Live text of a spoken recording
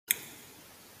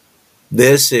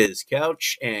This is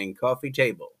Couch and Coffee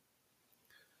Table.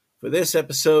 For this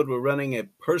episode, we're running a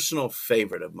personal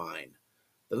favorite of mine,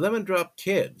 The Lemon Drop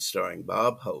Kid, starring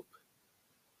Bob Hope.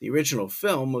 The original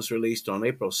film was released on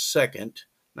April 2nd,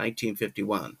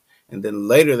 1951, and then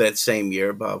later that same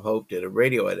year, Bob Hope did a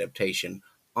radio adaptation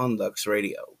on Lux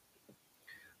Radio.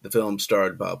 The film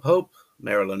starred Bob Hope,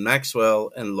 Marilyn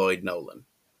Maxwell, and Lloyd Nolan.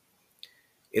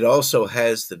 It also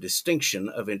has the distinction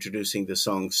of introducing the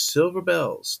song Silver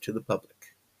Bells to the public.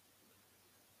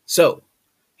 So,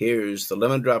 here's The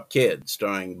Lemon Drop Kid,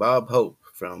 starring Bob Hope,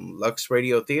 from Lux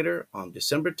Radio Theater on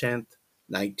December 10th,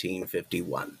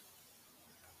 1951.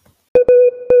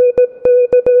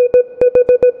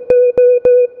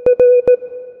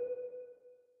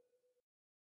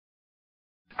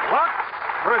 Lux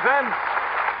presents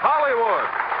Hollywood.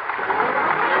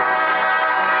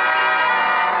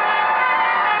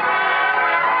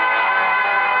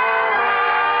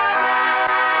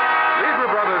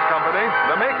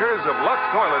 The makers of Lux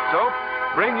Toilet Soap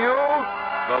bring you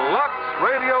the Lux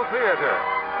Radio Theater,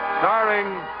 starring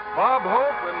Bob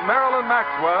Hope and Marilyn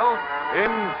Maxwell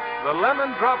in The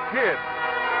Lemon Drop Kid.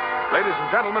 Ladies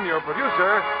and gentlemen, your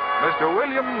producer, Mr.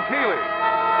 William Keighley.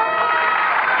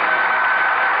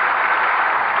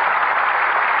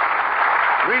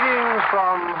 Greetings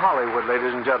from Hollywood,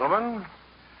 ladies and gentlemen.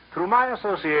 Through my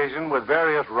association with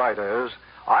various writers,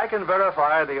 I can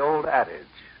verify the old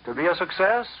adage: to be a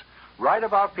success, write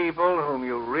about people whom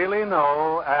you really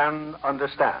know and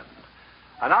understand.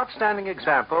 An outstanding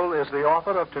example is the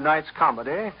author of tonight's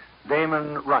comedy,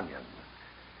 Damon Runyon.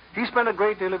 He spent a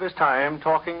great deal of his time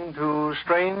talking to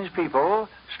strange people,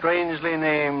 strangely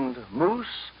named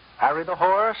Moose, Harry the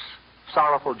Horse,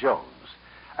 Sorrowful Jones.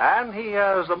 And he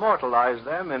has immortalized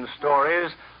them in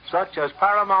stories such as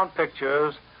Paramount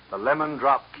Pictures' The Lemon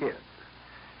Drop Kid.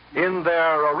 In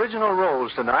their original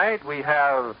roles tonight, we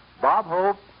have Bob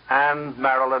Hope and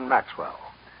Marilyn Maxwell.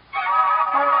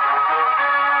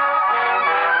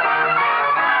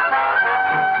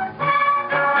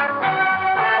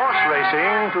 Horse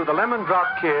racing to The Lemon Drop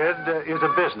Kid is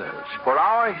a business, for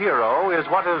our hero is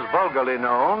what is vulgarly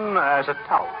known as a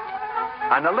tout,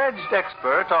 an alleged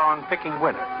expert on picking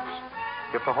winners.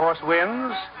 If the horse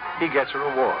wins, he gets a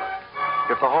reward.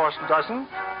 If the horse doesn't,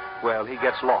 well, he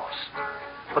gets lost.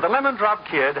 But the Lemon Drop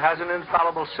Kid has an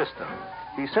infallible system.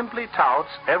 He simply touts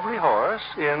every horse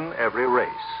in every race.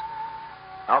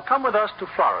 Now come with us to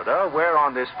Florida, where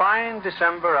on this fine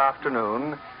December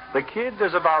afternoon, the kid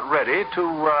is about ready to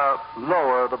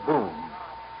lower the boom.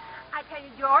 I tell you,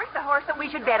 George, the horse that we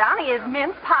should bet on is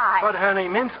Mince Pie. But, honey,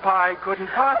 Mince Pie couldn't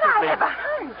But possibly... I have a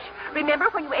hunch. Remember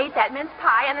when you ate that mince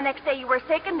pie and the next day you were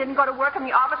sick and didn't go to work and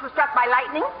the office was struck by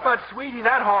lightning? But, sweetie,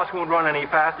 that horse won't run any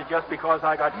faster just because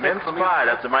I got sick Mince from Pie,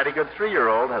 that's a mighty good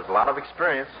 3-year-old, has a lot of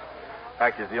experience. In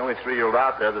fact, he's the only 3-year-old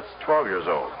out there that's 12 years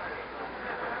old.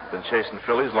 Been chasing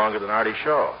fillies longer than Artie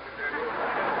Shaw.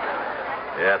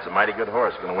 Yeah, it's a mighty good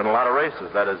horse. Going to win a lot of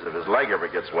races, that is, if his leg ever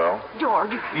gets well.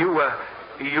 George.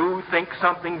 You think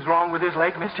something's wrong with his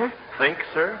leg, mister? Think,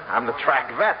 sir? I'm the track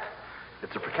vet.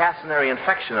 It's a precacinary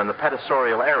infection in the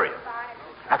pedicorial area.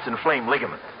 That's inflamed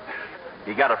ligament.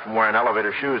 He got it from wearing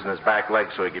elevator shoes in his back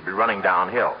leg so he could be running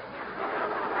downhill.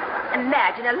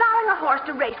 Imagine allowing a horse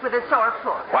to race with a sore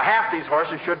foot. Well, half these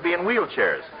horses should be in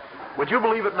wheelchairs. Would you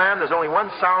believe it, ma'am? There's only one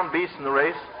sound beast in the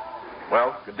race.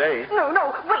 Well, good day.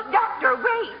 No, wait, doctor,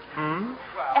 wait.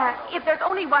 If there's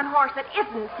only one horse that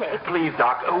isn't sick. Please,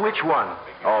 Doc, which one?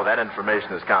 Oh, that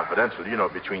information is confidential,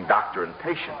 between doctor and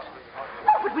patient.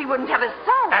 No, but we wouldn't have a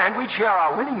soul. And we'd share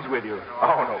our winnings with you.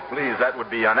 Oh, no, please, that would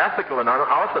be unethical and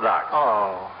unorthodox.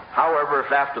 Oh. However,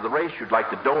 if after the race you'd like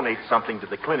to donate something to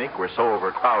the clinic, we're so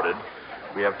overcrowded,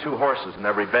 we have 2 horses in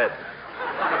every bed.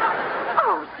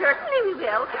 Oh, certainly we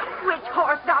will. Which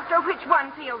horse, doctor? Which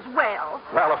one feels well?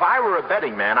 Well, if I were a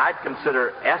betting man, I'd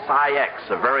consider SIX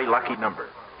a very lucky number.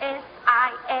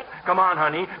 SIX. Come on,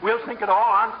 honey. We'll sink it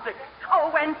all on 6.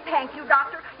 Oh, and thank you,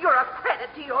 doctor. You're a credit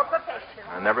to your profession.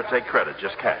 I never take credit,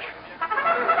 just cash. The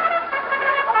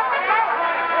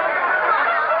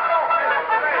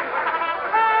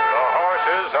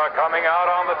horses are coming out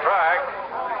on the track.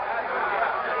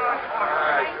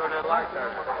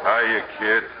 Hiya,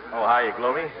 kid. Oh, hiya,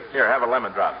 Gloomy. Here, have a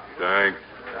lemon drop. Thanks.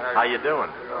 How you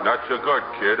doing? Not so good,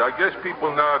 kid. I guess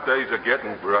people nowadays are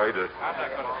getting brighter.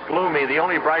 Gloomy, the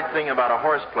only bright thing about a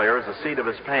horse player is the seat of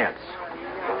his pants.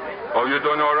 Oh, you're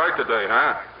doing all right today,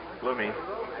 huh? Gloomy,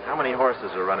 how many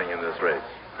horses are running in this race?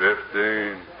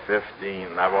 15.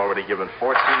 15. I've already given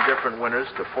 14 different winners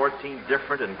to 14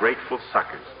 different and grateful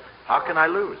suckers. How can I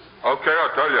lose? Okay,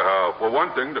 I'll tell you how. For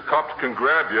one thing, the cops can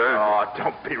grab you and... Oh,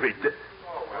 don't be ridiculous.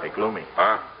 Hey, Gloomy.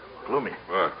 Huh? Gloomy.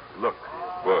 What? Look.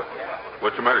 What?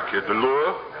 What's the matter, kid? The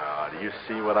lure? Do you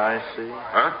see what I see?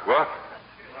 Huh? What?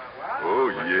 Oh,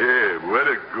 yeah. What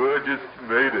a gorgeous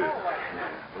tomato.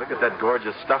 Look at that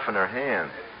gorgeous stuff in her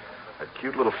hand. That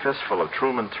cute little fistful of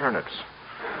Truman turnips.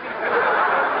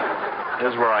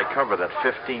 Here's where I cover that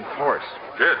 15th horse.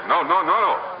 Kid, no.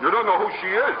 You don't know who she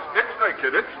is. Ixnay,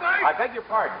 kid, Ixnay. I beg your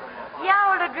pardon.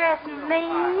 Y'all addressing me?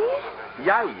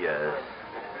 Yes.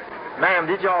 Ma'am,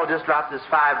 did y'all just drop this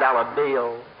 $5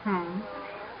 bill?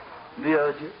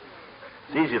 Did you?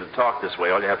 It's easy to talk this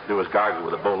way. All you have to do is gargle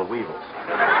with a bowl of weevils.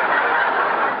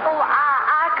 Oh,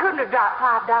 I couldn't have dropped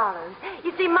 $5.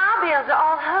 You see, my bills are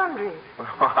all hundreds.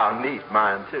 Oh, how neat.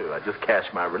 Mine, too. I just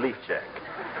cashed my relief check.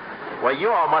 Well,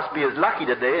 you all must be as lucky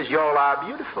today as y'all are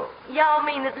beautiful. Y'all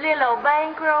mean this little old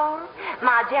bankroll?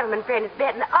 My gentleman friend is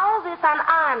betting all this on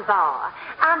Iron Bar.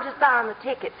 I'm just buying the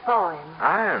tickets for him.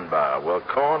 Iron Bar. Well,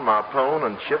 corn my pone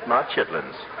and chip my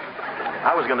chitlins.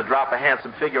 I was going to drop a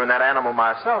handsome figure in that animal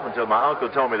myself until my uncle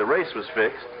told me the race was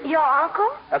fixed. Your uncle?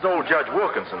 That's old Judge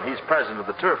Wilkinson. He's president of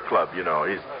the Turf Club, you know.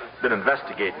 He's been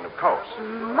investigating, of course.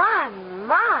 My.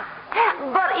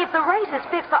 But if the race is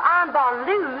fixed for Iron Bar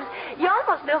to lose, y'all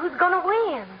must know who's going to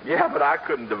win. Yeah, but I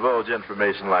couldn't divulge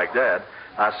information like that.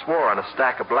 I swore on a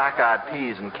stack of black-eyed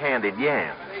peas and candied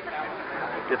yams.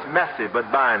 It's messy,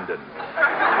 but binding.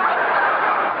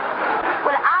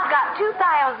 Well, I've got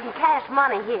 2,000 cash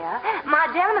money here. My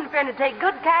gentleman friend will take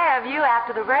good care of you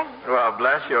after the race. Well,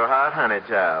 bless your heart, honey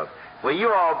child. Well,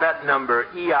 you all bet number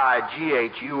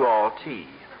EIGHUALT.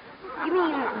 You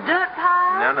mean dirt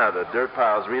pile? No, the dirt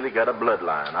pile's really got a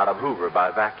bloodline out of Hoover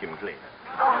by vacuum cleaner.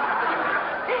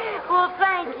 Oh. Well,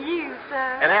 thank you,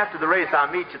 sir. And after the race, I'll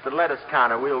meet you at the lettuce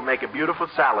counter. We'll make a beautiful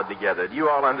salad together. Do you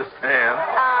all understand?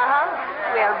 Uh-huh.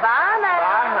 Well, bye now.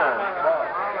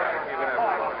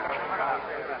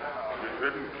 You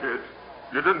didn't, kid.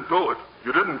 You didn't do it.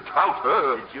 You didn't tout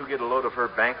her. Did you get a load of her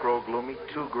bankroll, Gloomy?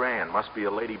 $2,000. Must be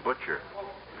a lady butcher.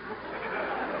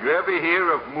 You ever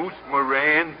hear of Moose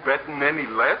Moran betting any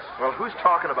less? Well, who's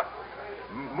talking about...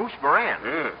 Moose Moran?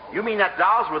 Yeah. You mean that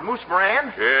doll's with Moose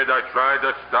Moran? Kid, I tried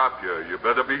to stop you. You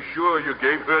better be sure you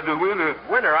gave her the winner.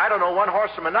 Winner? I don't know one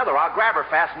horse from another. I'll grab her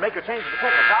fast and make her change the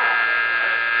tickets.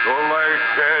 Too late,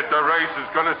 kid. The race is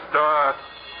going to start.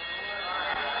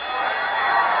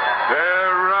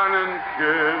 They're running,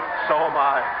 kid. So am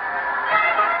I.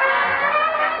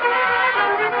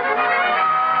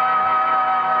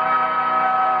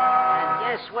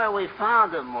 Where we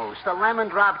found him, Moose. The Lemon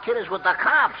Drop Kid is with the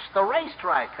cops, the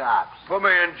racetrack cops. Put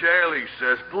me in jail, he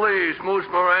says. Please, Moose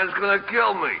Moran's gonna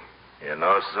kill me. You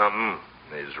know something?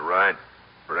 He's right.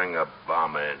 Bring a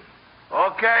bomb in.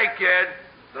 Okay, kid.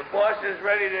 The boss is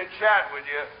ready to chat with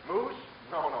you. Moose?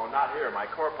 No, not here. My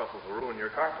corpuscles will ruin your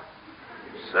carpet.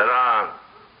 Sit down.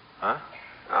 Huh?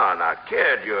 Oh, now,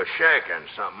 kid, you're shaking.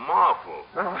 Something awful.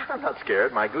 No, I'm not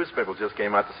scared. My goose pickle just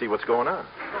came out to see what's going on.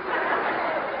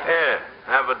 Here,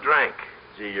 have a drink.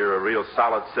 Gee, you're a real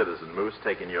solid citizen, Moose,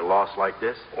 taking your loss like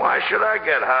this. Why should I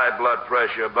get high blood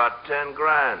pressure about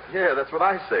 $10,000? Yeah, that's what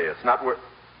I say. It's not worth...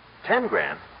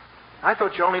 $10,000? I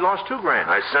thought you only lost $2,000.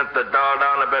 I sent the doll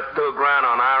down to bet $2,000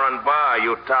 on Iron Bar.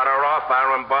 You tot her off,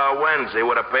 Iron Bar wins. He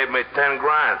would have paid me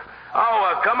 $10,000. Oh,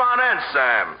 well, come on in,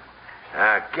 Sam.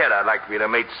 Kid, I'd like for you to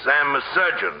meet Sam, the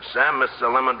surgeon. Sam, Mr.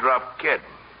 Lemon Drop Kid.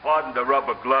 Pardon the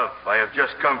rubber glove. I have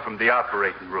just come from the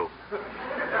operating room.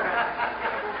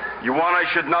 You want I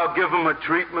should now give him a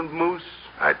treatment, Moose?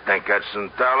 I think that's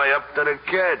entirely up to the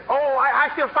kid. Oh,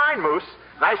 I feel fine, Moose.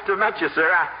 Nice to have met you,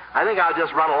 sir. I think I'll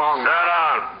just run along. Sit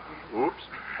down. Oops.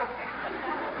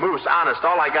 Moose, honest,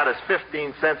 all I got is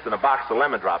 15 cents and a box of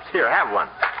lemon drops. Here, have one.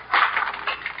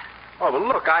 Oh, but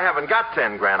look, I haven't got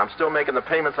 $10,000. I'm still making the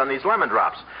payments on these lemon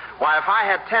drops. Why, if I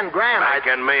had $10,000,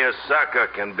 Making me a sucker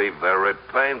can be very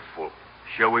painful.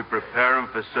 Shall we prepare him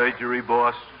for surgery,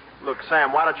 boss? Look,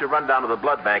 Sam, why don't you run down to the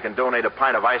blood bank and donate a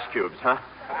pint of ice cubes, huh?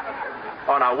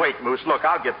 Oh, now, wait, Moose. Look,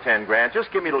 I'll get $10,000. Just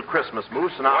give me till Christmas,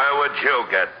 Moose, and I'll... Where would you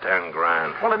get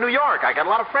 $10,000? Well, in New York. I got a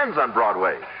lot of friends on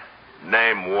Broadway.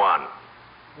 Name one.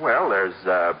 Well, there's,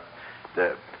 Then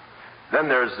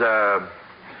there's,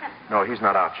 No, he's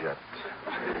not out yet.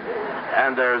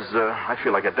 And there's, I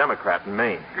feel like a Democrat in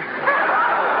Maine.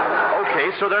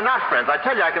 Okay, so they're not friends. I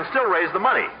tell you, I can still raise the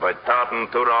money. By touting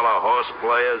 $2 horse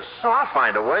players? So I'll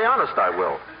find a way. Honest, I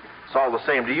will. It's all the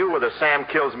same to you whether Sam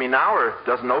kills me now or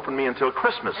doesn't open me until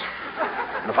Christmas.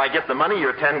 And if I get the money,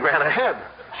 you're $10,000 ahead.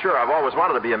 Sure, I've always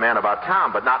wanted to be a man about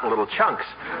town, but not in little chunks.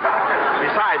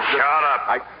 Besides... Shut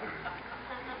up.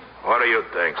 What do you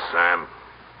think, Sam?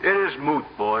 It is moot,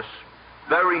 boss.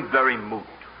 Very, very moot.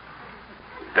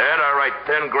 Dad, I write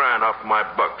 $10,000 off my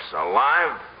books.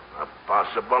 Alive A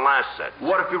possible asset.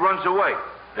 What if he runs away?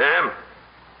 Him?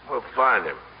 We'll find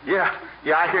him. Yeah,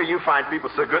 I hear you find people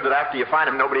so good that after you find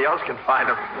them, nobody else can find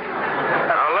them.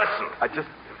 Now listen.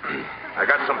 I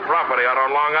got some property out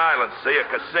on Long Island, see, a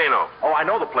casino. Oh, I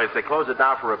know the place. They closed it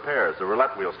down for repairs. The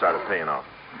roulette wheel started paying off.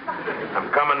 I'm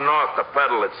coming north to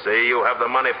peddle it, see. You have the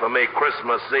money for me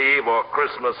Christmas Eve or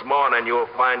Christmas morning. You'll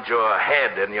find your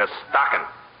head in your stocking.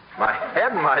 My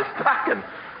head in my stocking?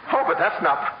 Oh, but that's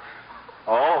not...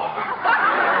 Oh.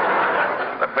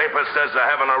 The paper says they're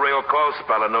having a real cold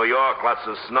spell in New York. Lots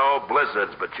of snow,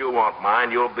 blizzards, but you won't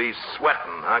mind. You'll be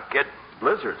sweating, huh, kid?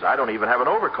 Blizzards? I don't even have an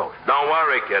overcoat. Don't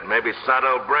worry, kid. Maybe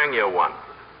Santa'll bring you one.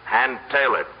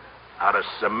 Hand-tailored. Out of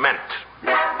cement.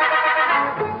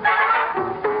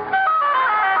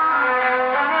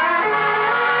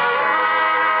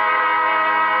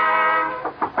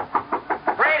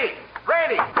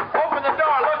 Brainy, open the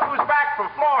door. Look who's back from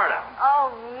Florida.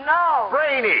 Oh, no.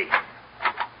 Brainy.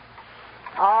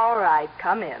 All right,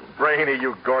 come in. Brainy,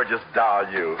 you gorgeous doll,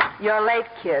 you. You're late,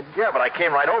 kid. Yeah, but I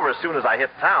came right over as soon as I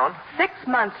hit town. 6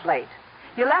 months late.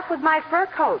 You left with my fur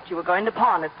coat. You were going to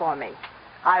pawn it for me.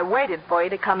 I waited for you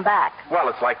to come back. Well,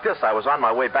 it's like this. I was on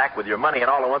my way back with your money, and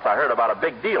all at once I heard about a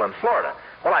big deal in Florida.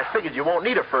 Well, I figured you won't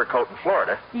need a fur coat in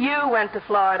Florida. You went to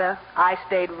Florida. I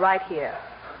stayed right here.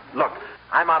 Look,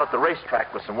 I'm out at the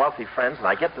racetrack with some wealthy friends, and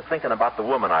I get to thinking about the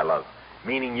woman I love.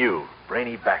 Meaning you,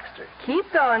 Brainy Baxter.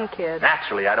 Keep going, kid.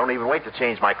 Naturally, I don't even wait to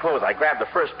change my clothes. I grab the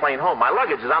first plane home. My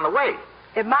luggage is on the way.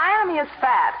 If Miami is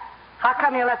fat, how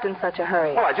come you left in such a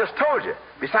hurry? Well, I just told you.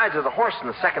 Besides, there's a horse in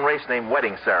the second race named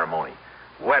Wedding Ceremony.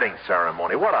 Wedding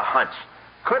Ceremony. What a hunch.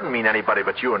 Couldn't mean anybody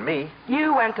but you and me.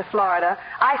 You went to Florida.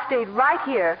 I stayed right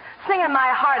here, singing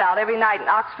my heart out every night in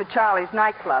Oxford Charlie's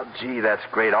nightclub. Gee, that's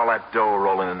great. All that dough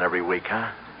rolling in every week, huh?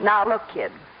 Now, look,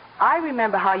 kid. I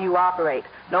remember how you operate.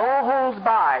 No holds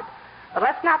barred. But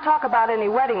let's not talk about any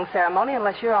wedding ceremony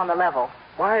unless you're on the level.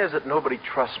 Why is it nobody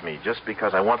trusts me just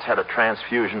because I once had a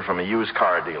transfusion from a used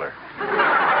car dealer?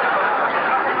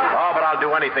 Oh, but I'll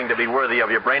do anything to be worthy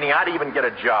of you, Brainy. I'd even get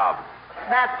a job.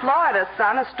 That Florida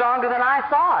sun is stronger than I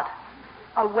thought.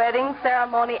 A wedding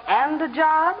ceremony and a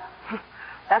job?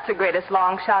 That's the greatest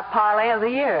long-shot parlay of the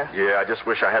year. Yeah, I just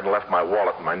wish I hadn't left my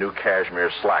wallet in my new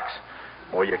cashmere slacks.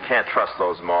 Well, you can't trust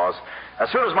those maws. As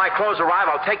soon as my clothes arrive,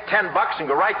 I'll take $10 and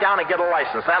go right down and get a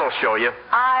license. That'll show you.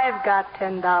 I've got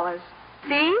 $10.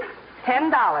 See?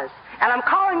 $10. And I'm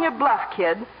calling your bluff,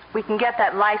 kid. We can get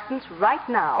that license right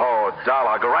now. Oh, doll,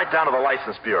 I'll go right down to the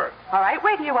license bureau. All right,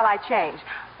 wait here while I change.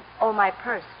 Oh, my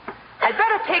purse. I'd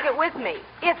better take it with me,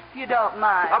 if you don't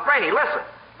mind. Oh, Brainy, listen.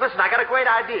 Listen, I got a great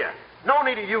idea. No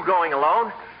need of you going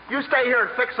alone. You stay here and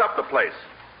fix up the place.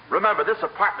 Remember, this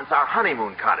apartment's our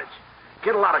honeymoon cottage.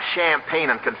 Get a lot of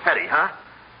champagne and confetti, huh?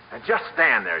 And just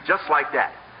stand there, just like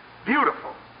that.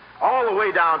 Beautiful. All the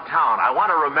way downtown. I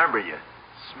want to remember you.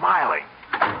 Smiling.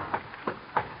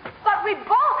 But we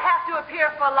both have to appear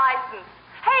for a license.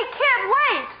 Hey, kid,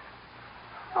 wait.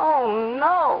 Oh,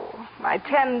 no. My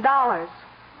 $10.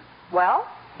 Well,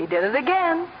 he did it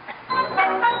again.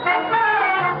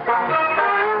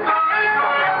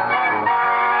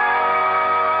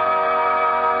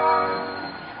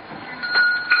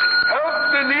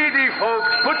 Needy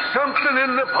folks, put something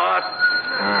in the pot.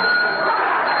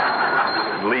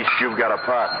 At least you've got a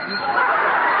pot.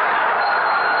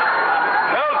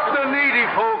 Help the needy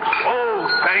folks. Oh,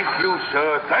 thank you,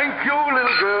 sir. Thank you,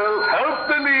 little girl. Help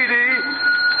the needy.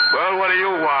 Well, what do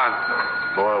you want?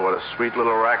 Boy, what a sweet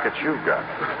little racket you've got.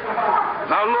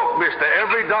 Now, look, mister,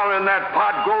 every dollar in that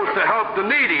pot goes to help the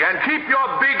needy, and keep your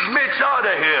big mitts out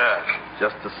of here.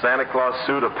 Just a Santa Claus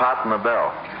suit, a pot, and a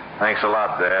bell. Thanks a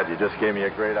lot, Dad. You just gave me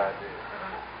a great idea.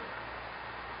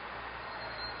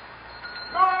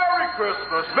 Merry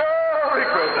Christmas. Merry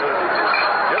Christmas.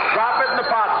 Just drop it in the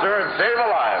pot, sir, and save a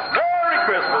life. Merry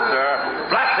Christmas, sir.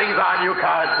 Blessings on you,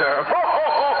 kind sir. Ho, ho,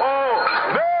 ho, ho.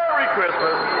 Merry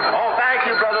Christmas. Oh, thank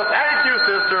you, brother. Thank you,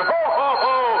 sister. Ho, ho,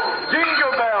 ho.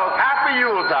 Jingle bells. Happy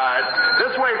Yuletide.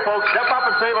 This way, folks. Step up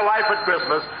and save a life at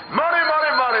Christmas. Money,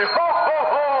 money, money. Ho, ho,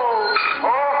 ho.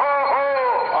 Ho, ho, ho.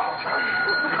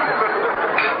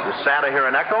 Does Santa hear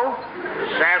an echo?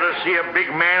 Santa see a big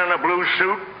man in a blue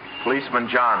suit? Policeman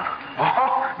John.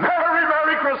 Oh,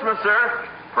 Merry Christmas, sir.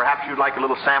 Perhaps you'd like a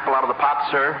little sample out of the pot,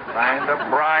 sir? Trying to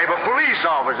bribe a police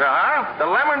officer, huh? The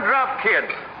Lemon Drop Kid,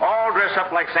 all dressed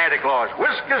up like Santa Claus,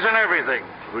 whiskers and everything.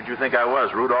 Who'd you think I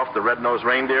was, Rudolph the Red-Nosed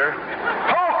Reindeer?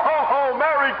 Ho, ho, ho,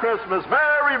 Merry Christmas,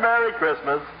 Merry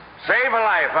Christmas. Save a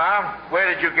life, huh? Where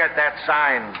did you get that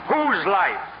sign? Whose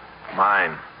life?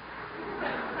 Mine.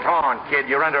 Come on, kid,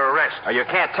 you're under arrest. You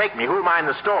can't take me. Who am I in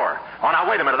the store? Oh, now,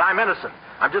 wait a minute. I'm innocent.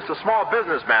 I'm just a small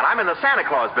businessman. I'm in the Santa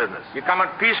Claus business. You coming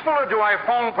peaceful, or do I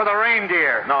phone for the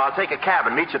reindeer? No, I'll take a cab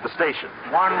and meet you at the station.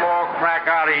 One more crack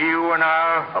out of you, and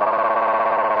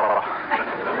I'll...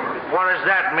 What does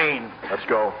that mean? Let's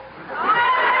go.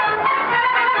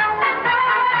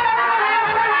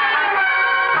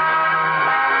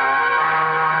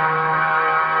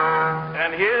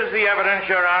 And here's the evidence,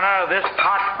 Your Honor, this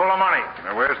pot full of money.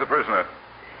 Now, where's the prisoner?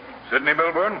 Sidney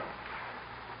Milburn?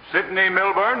 Sidney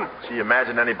Milburn? Gee,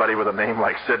 imagine anybody with a name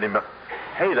like Sidney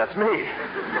Hey, that's me.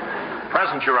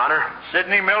 Present, Your Honor.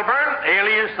 Sidney Milburn,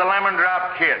 alias the Lemon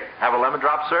Drop Kid. Have a lemon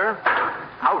drop, sir?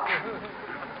 Ouch.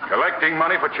 Collecting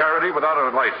money for charity without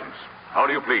a license. How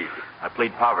do you plead? I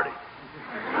plead poverty.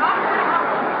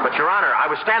 But, Your Honor, I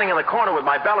was standing in the corner with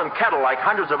my bell and kettle like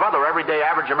hundreds of other everyday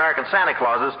average American Santa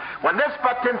Clauses when this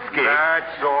Batinsky...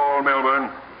 That's all,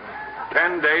 Milburn.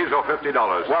 10 days or $50.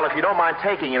 Well, if you don't mind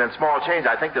taking it in small change,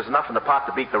 I think there's enough in the pot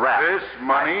to beat the rap. This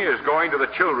money is going to the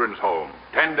children's home.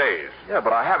 10 days. Yeah,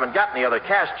 but I haven't got any other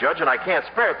cash, Judge, and I can't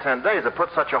spare 10 days to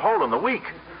put such a hole in the week.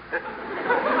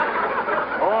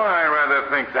 Oh, I rather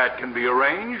think that can be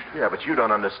arranged. Yeah, but you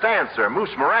don't understand, sir.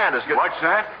 Moose Moran is... What's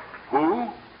that? Who?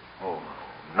 Oh,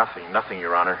 nothing,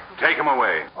 Your Honor. Take him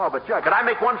away. Oh, but, Judge, could I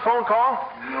make one phone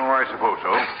call? No, I suppose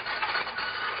so.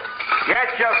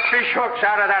 Get your fish hooks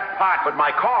out of that pot. But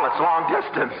my call, it's long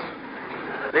distance.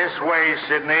 This way,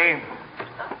 Sidney.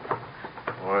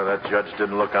 Boy, that judge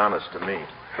didn't look honest to me.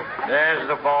 There's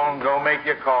the phone. Go make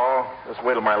your call. Just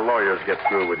wait till my lawyers get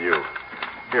through with you.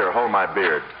 Here, hold my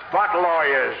beard. What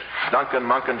lawyers? Duncan,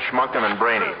 Munkin, Schmunkin, and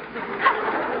Brainy.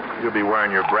 You'll be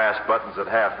wearing your brass buttons at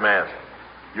half-mast.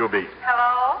 You'll be...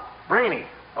 Hello? Brainy.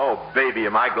 Oh, baby,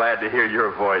 am I glad to hear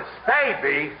your voice.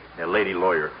 Baby? Yeah, lady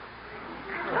lawyer.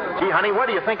 Gee, honey, what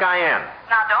do you think I am?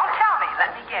 Now, don't tell me.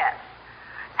 Let me guess.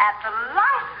 At the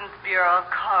License Bureau, of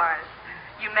course.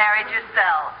 You married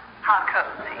yourself. How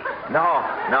cozy. No.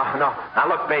 Now,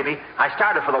 look, baby, I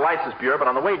started for the License Bureau, but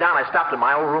on the way down, I stopped in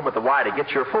my old room at the Y to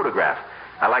get your photograph.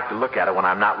 I like to look at it when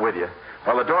I'm not with you.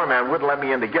 Well, the doorman wouldn't let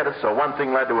me in to get it, so one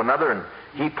thing led to another, and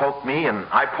he poked me, and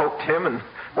I poked him, and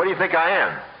what do you think I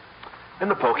am? In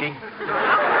the pokey. You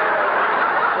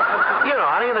know,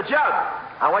 honey, in the jug.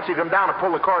 I want you to come down and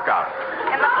pull the cork out.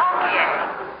 In the pokey, eh?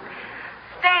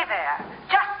 Stay there,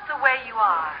 just the way you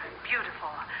are. Beautiful.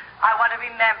 I want to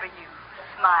remember you,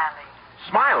 smiling.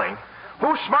 Smiling?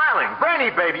 Who's smiling?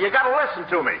 Brainy, baby, you gotta listen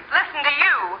to me. Listen to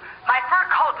you. My fur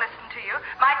coat listened to you.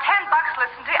 My $10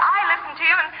 listened to you. I listened to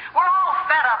you, and we're all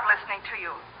fed up listening to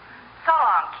you. So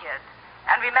long, kid.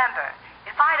 And remember,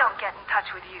 if I don't get in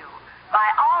touch with you, by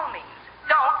all means,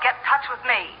 don't get in touch with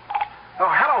me. Oh,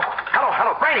 hello.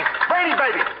 Brainy,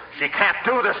 baby. She can't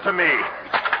do this to me.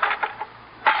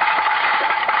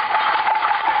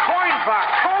 Coin box.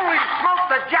 Holy smoke,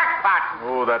 the jackpot.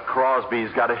 Oh, that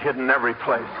Crosby's got it hidden every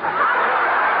place.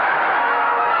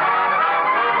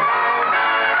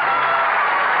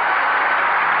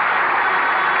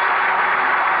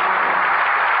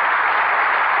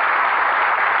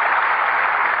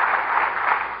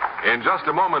 In just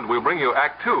a moment, we'll bring you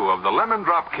Act Two of The Lemon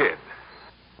Drop Kid.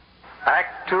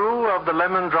 Act Two of The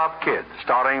Lemon Drop Kid,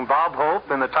 starring Bob Hope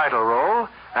in the title role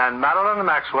and Marilyn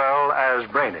Maxwell as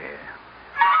Brainy.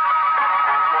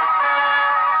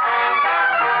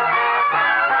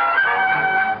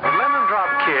 The Lemon Drop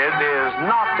Kid is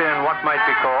not in what might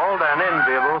be called an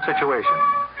enviable situation.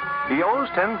 He owes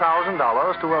 $10,000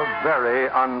 to a very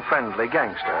unfriendly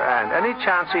gangster, and any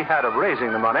chance he had of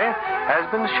raising the money has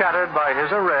been shattered by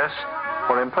his arrest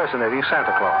for impersonating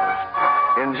Santa Claus.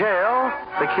 In jail,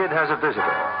 the kid has a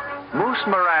visitor, Moose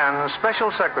Moran's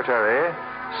special secretary,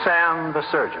 Sam the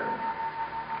Surgeon.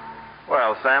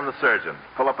 Well, Sam the Surgeon,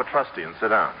 pull up a trustee and sit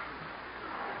down.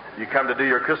 You come to do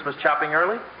your Christmas shopping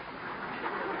early?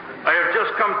 I have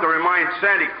just come to remind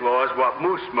Santa Claus what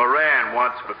Moose Moran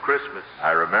wants for Christmas.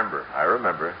 I remember.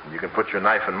 You can put your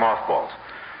knife in mothballs.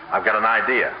 I've got an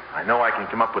idea. I know I can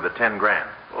come up with the 10 grand.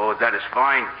 Oh, that is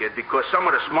fine, kid, because some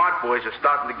of the smart boys are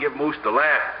starting to give Moose the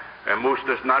laugh, and Moose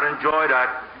does not enjoy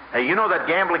that. Hey, you know that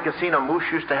gambling casino Moose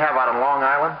used to have out on Long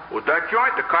Island? Well, that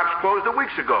joint, the cops closed it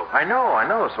weeks ago. I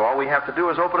know. So all we have to do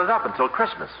is open it up until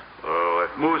Christmas. Oh,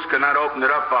 if Moose cannot open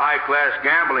it up for high-class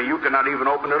gambling, you cannot even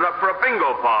open it up for a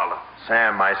bingo parlor.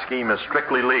 Sam, my scheme is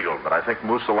strictly legal, but I think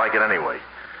Moose will like it anyway.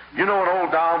 You know an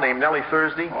old doll named Nellie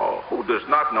Thursday? Oh, who does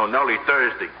not know Nellie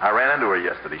Thursday? I ran into her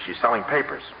yesterday. She's selling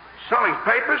papers. Selling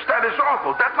papers? That is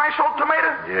awful. That nice old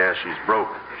tomato? Yeah, she's broke.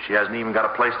 She hasn't even got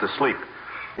a place to sleep.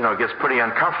 You know, it gets pretty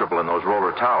uncomfortable in those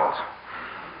roller towels.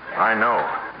 I know.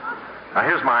 Now,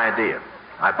 here's my idea.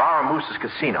 I borrow Moose's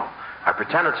casino. I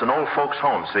pretend it's an old folks'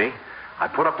 home, see? I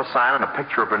put up a sign and a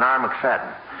picture of Bernard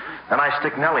McFadden. Then I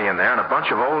stick Nellie in there and a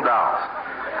bunch of old dolls.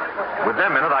 With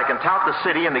them in it, I can tout the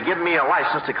city and they give me a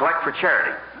license to collect for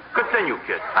charity. Continue,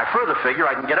 kid. I further figure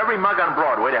I can get every mug on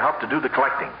Broadway to help to do the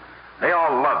collecting. They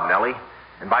all love Nellie.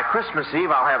 And by Christmas Eve,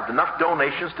 I'll have enough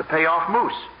donations to pay off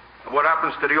Moose. What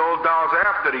happens to the old dolls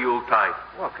after the Yuletide?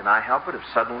 Well, can I help it if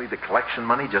suddenly the collection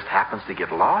money just happens to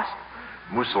get lost?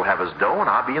 Moose will have his dough and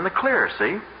I'll be in the clear,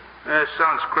 see?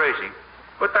 Sounds crazy.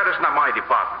 But that is not my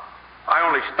department. I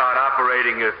only start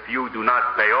operating if you do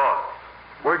not pay off.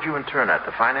 Where'd you intern at?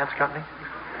 The finance company?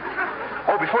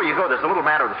 Oh, before you go, there's a little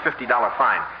matter with the $50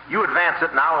 fine. You advance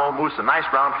it, and I'll owe Moose a nice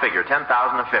round figure,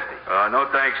 $10,050. No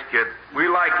thanks, kid. We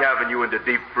like having you in the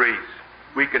deep freeze.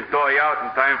 We can thaw you out in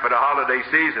time for the holiday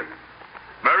season.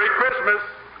 Merry Christmas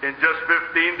in just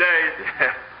 15 days.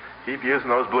 Keep using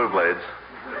those blue blades.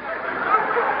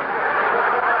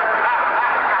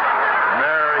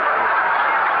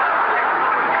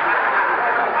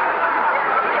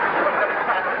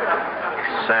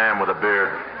 Sam with a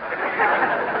beard.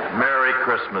 Merry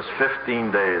Christmas,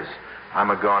 15 days. I'm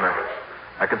a goner.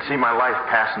 I can see my life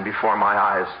passing before my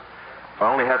eyes. If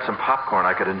I only had some popcorn,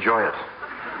 I could enjoy it.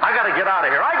 I gotta get out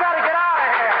of here. I gotta get out of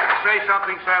here! Say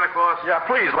something, Santa Claus? Yeah,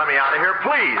 please let me out of here,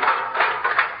 please.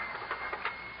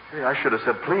 Hey, I should have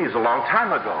said please a long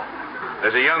time ago.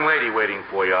 There's a young lady waiting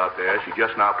for you out there. She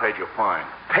just now paid your fine.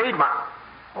 Paid my...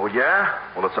 Oh, yeah?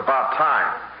 Well, it's about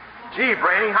time. Gee,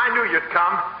 Brainy, I knew you'd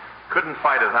come. Couldn't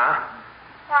fight it, huh?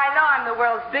 I know I'm the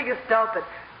world's biggest dope, but...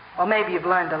 Well, maybe you've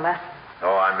learned a lesson.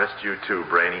 Oh, I missed you too,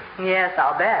 Brainy. Yes,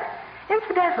 I'll bet.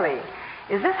 Incidentally,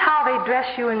 is this how they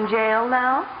dress you in jail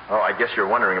now? Oh, I guess you're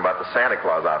wondering about the Santa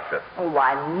Claus outfit. Oh,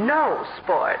 why, no,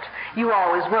 sport. You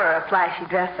always were a flashy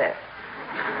dresser.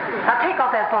 Now, take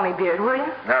off that phony beard, will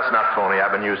you? That's not phony.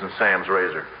 I've been using Sam's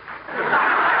razor.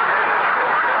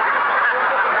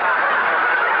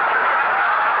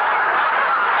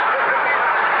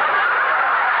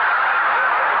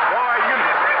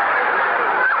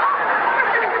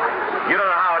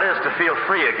 To feel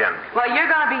free again. Well, you're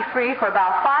going to be free for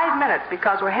about 5 minutes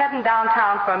because we're heading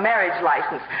downtown for a marriage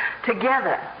license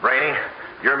together. Brainy,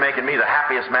 you're making me the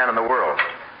happiest man in the world.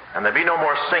 And there'll be no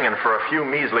more singing for a few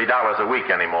measly dollars a week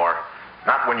anymore.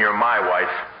 Not when you're my wife.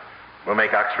 We'll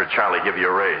make Oxford Charlie give you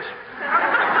a raise.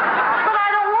 But I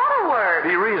don't want to work.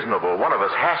 Be reasonable. One of us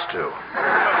has to.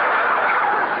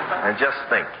 And just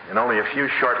think, in only a few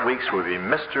short weeks, we'll be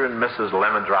Mr. and Mrs.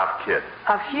 Lemon Drop Kid.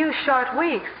 A few short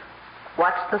weeks?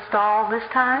 What's the stall this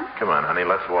time? Come on, honey,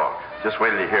 let's walk. Just wait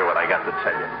till you hear what I got to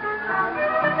tell you.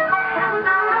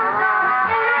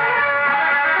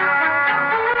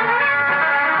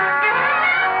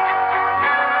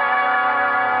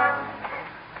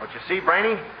 What you see,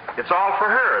 Brainy? It's all for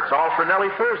her. It's all for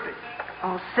Nellie Thursday.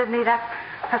 Oh, Sidney,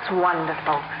 that's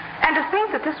wonderful. And to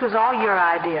think that this was all your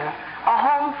idea. A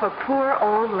home for poor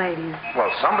old ladies.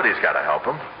 Well, somebody's got to help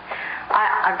them.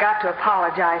 I've got to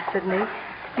apologize, Sidney.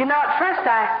 You know, at first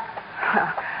I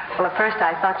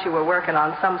thought you were working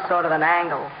on some sort of an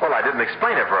angle. Well, I didn't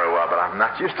explain it very well, but I'm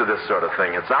not used to this sort of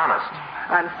thing. It's honest.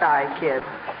 I'm sorry, kid.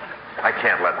 I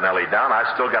can't let Nellie down. I've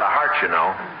still got a heart, you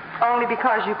know. Only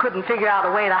because you couldn't figure out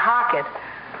a way to hock it.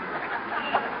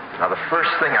 Now, the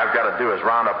first thing I've got to do is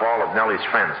round up all of Nellie's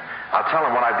friends. I'll tell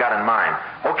them what I've got in mind.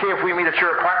 Okay if we meet at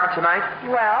your apartment tonight?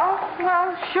 Well,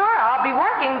 sure. I'll be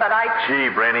working, but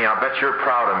Gee, Brainy, I'll bet you're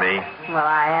proud of me. Well,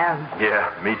 I am. Yeah,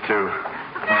 me too.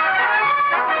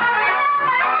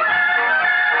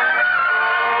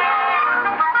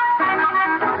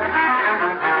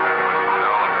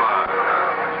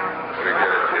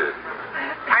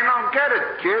 I don't get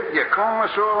it, kid. You calling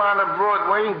us all out of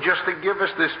Broadway just to give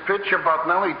us this pitch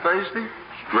about Nellie Thursday?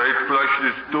 Straight flush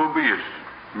is dubious.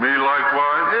 Me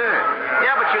likewise?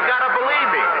 Yeah, but you gotta believe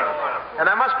me. And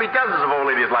there must be dozens of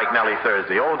old ladies like Nellie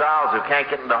Thursday. Old dolls who can't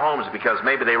get into homes because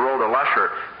maybe they rolled a lush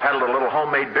or peddled a little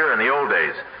homemade beer in the old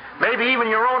days. Maybe even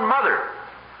your own mother.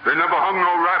 They never hung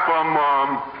no rap on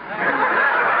Mom.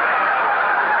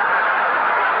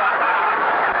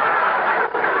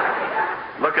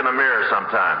 Look in the mirror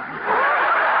sometime.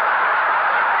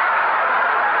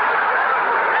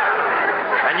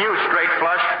 And you, straight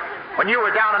flush. When you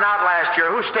were down and out last year,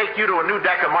 who staked you to a new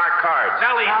deck of marked cards?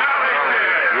 Nellie did.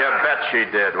 You bet she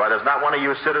did. Why, there's not one of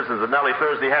you citizens that Nellie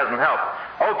Thursday hasn't helped.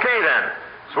 Okay, then.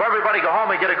 So everybody go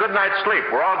home and get a good night's sleep.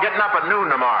 We're all getting up at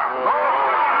noon tomorrow.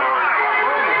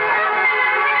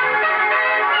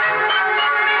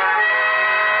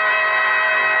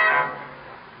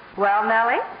 Well,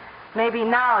 Nellie, maybe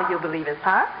now you'll believe us,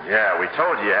 huh? Yeah, we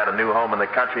told you had a new home in the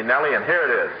country, Nellie, and here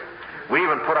it is. We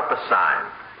even put up a sign.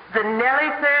 The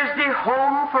Nellie Thursday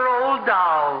Home for Old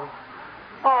Dolls.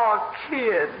 Oh,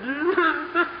 kid.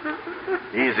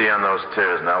 Easy on those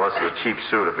tears, now. This is a cheap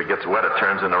suit. If it gets wet, it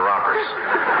turns into rompers.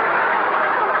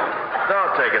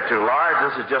 Don't take it too large.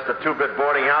 This is just a two-bit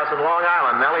boarding house in Long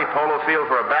Island, Nellie. Polo field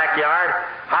for a backyard.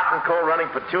 Hot and cold running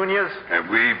petunias. And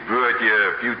we brought you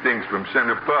a few things from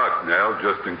Center Park, Nell,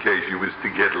 just in case you was to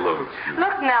get lost.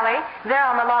 Look, Nellie, they're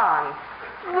on the lawn.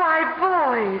 Why,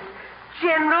 boys,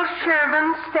 General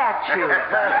Sherman's statue.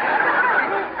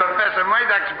 Professor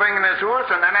Murdoch's bringing his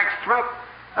horse on the next trip.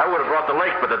 I would have brought the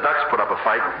lake, but the ducks put up a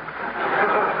fight.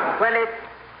 Well,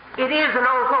 it is an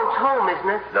old folks' home, isn't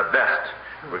it? The best.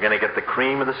 We're going to get the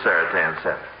cream of the Saratan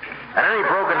set. And any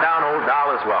broken-down old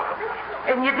doll is welcome.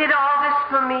 And you did all this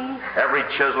for me? Every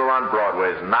chiseler on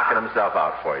Broadway is knocking himself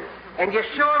out for you. And you're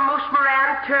sure Moose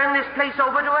Moran turned this place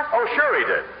over to us? Oh, sure he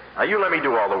did. Now, you let me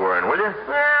do all the worrying, will you?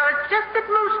 Well, it's just that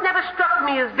Moose never struck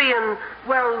me as being,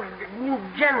 well,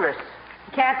 generous.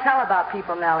 You can't tell about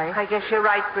people, Nellie. I guess you're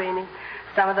right, Brainy.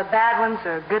 Some of the bad ones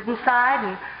are good inside,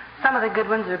 and some of the good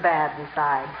ones are bad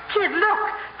inside. Kid, look.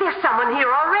 There's someone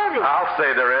here already. I'll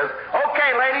say there is.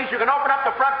 Okay, ladies, you can open up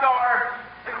the front door.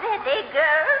 Ready,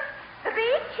 girls? 3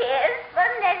 cheers for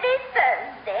Nellie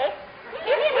Thursday. Hip,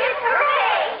 hip,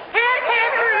 hooray! Hip,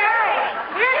 hip, hooray!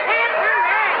 Hip, hip,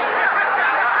 hooray!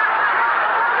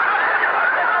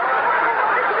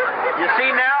 You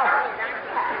see now?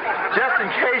 Just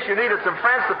in case you needed some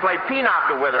friends to play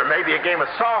pinochle with, or maybe a game of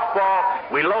softball,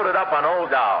 we loaded up on old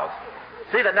dolls.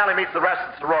 See that Nellie meets the rest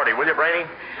of the sorority, will you, Brady?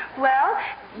 Well,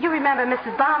 you remember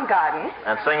Mrs. Baumgarten.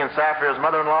 And Singing Sapphire's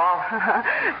mother-in-law?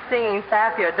 Singing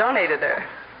Sapphire donated her.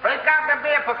 Break out the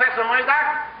beer, Professor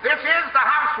Murdoch. This is the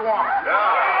housewarming.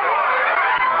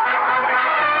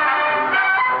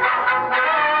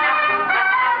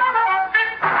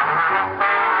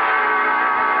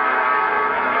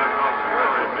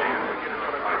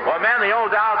 Well, man, the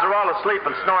old dolls are all asleep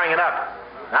and snoring it up.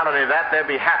 Not only that, they'll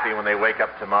be happy when they wake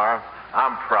up tomorrow.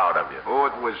 I'm proud of you. Oh,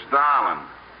 it was darling.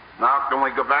 Now, can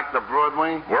we go back to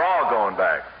Broadway? We're all going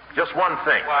back. Just one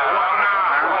thing.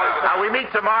 Now, we meet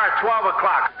tomorrow at 12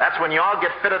 o'clock. That's when you all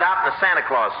get fitted out in a Santa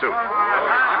Claus suit.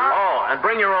 Oh, and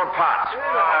bring your own pots.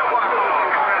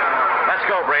 Let's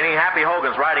go, Brainy. Happy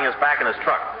Hogan's riding us back in his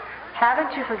truck.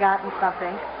 Haven't you forgotten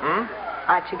something? Hmm?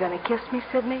 Aren't you going to kiss me,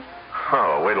 Sidney?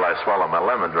 Oh, wait till I swallow my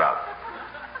lemon drop.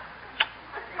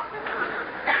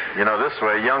 You know, this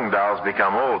way young dolls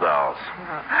become old dolls.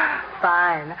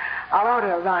 Fine. I'll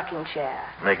order a rocking chair.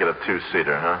 Make it a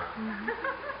 2-seater, huh? Mm-hmm.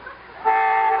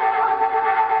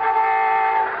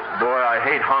 Boy, I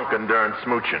hate honking during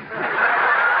smooching.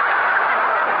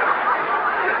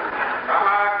 Come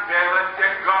on, kid, let's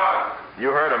get going.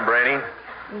 You heard him, Brainy.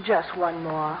 Just one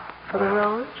more. For the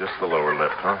rose? Just the lower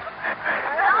lip, huh?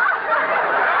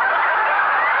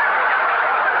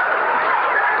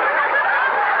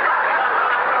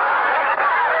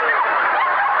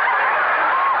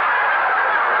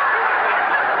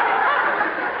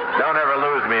 Don't ever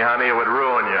lose me, honey. It would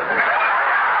ruin you.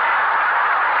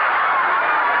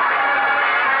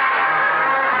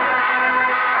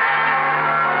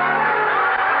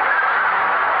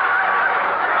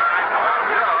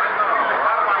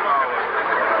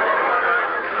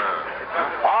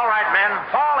 All right, men.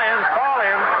 Fall in. Fall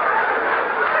in.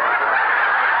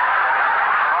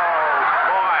 Oh,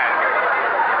 boy.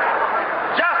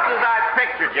 Just as I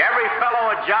pictured you. Every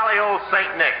fellow a jolly old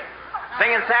St. Nick.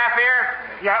 Singing Sapphire?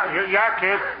 Yeah,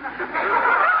 kid. Pick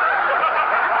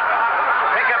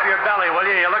up your belly, will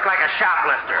you? You look like a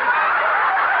shoplifter.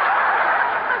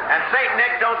 And St.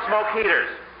 Nick don't smoke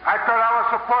heaters. I thought I was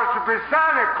supposed to be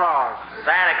Santa Claus.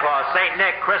 Santa Claus, St.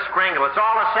 Nick, Kris Kringle. It's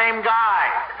all the same guy.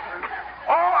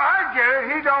 Oh, I get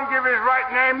it. He don't give his right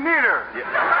name neither.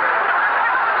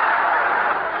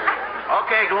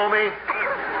 Okay, Gloomy.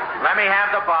 Let me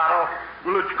have the bottle.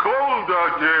 Well, it's cold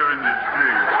out there in the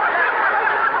street.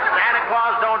 Santa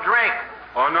Claus don't drink.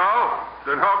 Oh, no?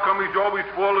 Then how come he's always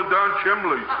falling down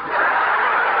chimneys?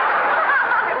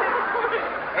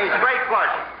 Hey, straight flush.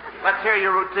 Let's hear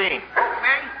your routine.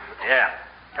 Okay. Yeah.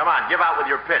 Come on, give out with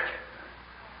your pitch.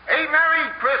 Hey, Merry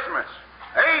Christmas.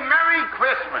 Hey, Merry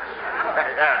Christmas.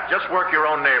 Yeah, just work your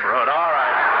own neighborhood. All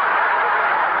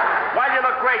right. Well, you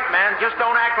look great, man. Just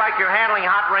don't act like you're handling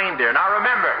hot reindeer. Now,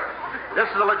 remember,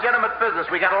 this is a legitimate business.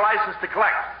 We got a license to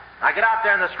collect. Now, get out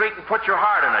there in the street and put your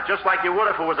heart in it, just like you would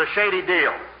if it was a shady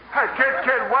deal. Hey,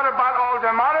 kid, what about all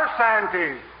them other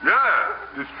Santies?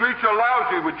 Yeah, the streets are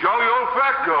lousy with jolly old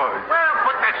fat guys. Well,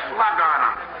 put that slug on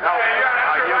them. No, you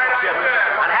kid.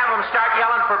 And have them start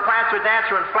yelling for Prancer,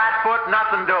 Dancer, and Flatfoot,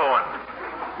 nothing doing.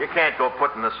 You can't go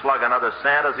putting the slug on other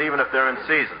Santas, even if they're in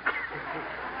season.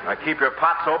 Now, keep your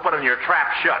pots open and your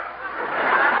trap shut.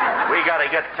 We got to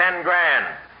get 10 grand.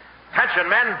 Attention,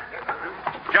 men.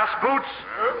 Just boots,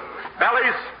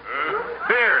 bellies,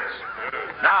 beards.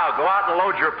 Now, go out and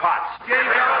load your pots.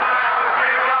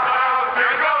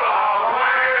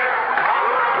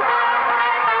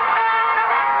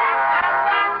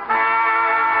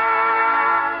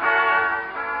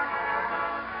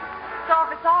 So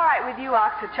if it's all right with you,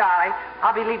 Oscar Charlie,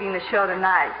 I'll be leaving the show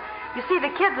tonight. You see,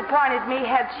 the kids appointed me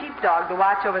head sheepdog to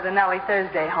watch over the Nellie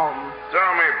Thursday home.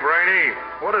 Tell me, Brainy,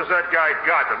 what has that guy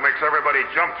got that makes everybody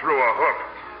jump through a hook?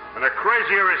 And the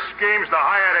crazier his schemes, the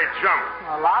higher they jump.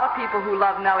 A lot of people who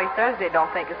love Nellie Thursday don't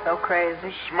think it's so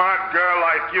crazy. Smart girl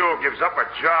like you gives up a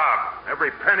job.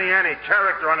 Every penny any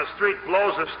character on the street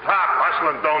blows his top,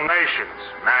 hustling donations.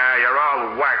 Nah, you're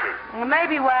all wacky. Well,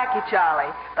 maybe wacky,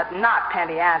 Charlie, but not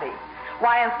penny ante.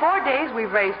 Why, in 4 days,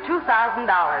 we've raised $2,000.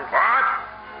 What?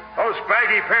 Those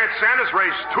baggy pants Santas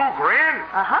raised $2 grand?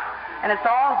 Uh-huh. And it's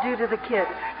all due to the kids.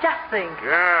 Just think.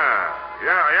 Yeah,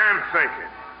 I am thinking.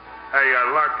 Hey,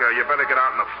 Luck, you better get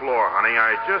out on the floor, honey.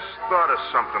 I just thought of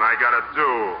something I gotta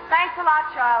do. Thanks a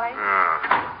lot, Charlie.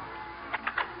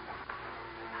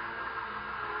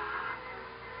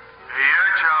 Yeah,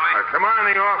 Charlie? Come on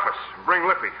in the office. Bring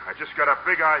Lippy. I just got a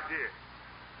big idea.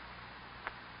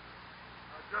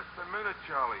 Just a minute,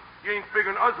 Charlie. You ain't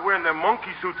figuring us wearing them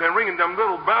monkey suits and ringing them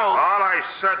little bells. All I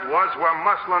said was we're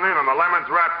muscling in on the Lemon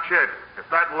Drop Kid. If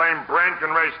that lame brain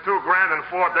can raise $2 grand in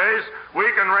 4 days, we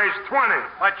can raise 20.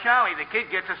 But, Charlie, the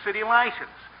kid gets a city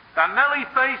license. The Nellie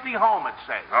Thursday home, it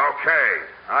says. Okay.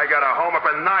 I got a home up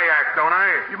in Nyack, don't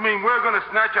I? You mean we're going to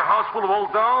snatch a house full of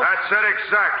old dolls? That's it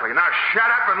exactly. Now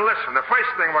shut up and listen. The first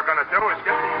thing we're going to do is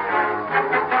get...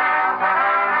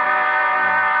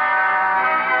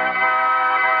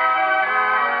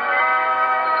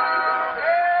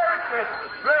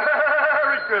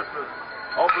 Merry Christmas.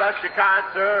 Oh, bless you, kind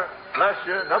sir. Bless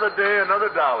you. Another day, another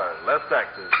dollar. Less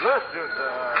taxes. Bless you,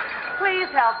 sir.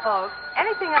 Please help, folks.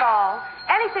 Anything at all.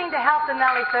 Anything to help the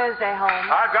Nellie Thursday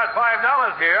home. I've got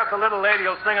 $5 here. If the little lady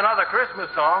will sing another Christmas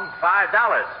song. $5.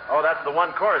 Oh, that's the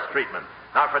one chorus treatment.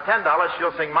 Now, for $10,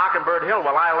 she'll sing Mockingbird Hill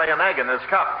while I lay an egg in this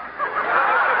cup.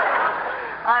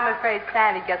 I'm afraid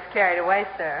Sandy gets carried away,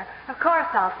 sir. Of course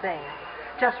I'll sing.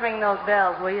 Just ring those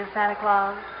bells, will you, Santa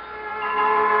Claus?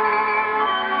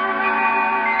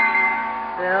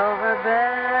 Silver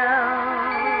bells,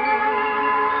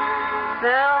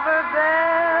 silver bells,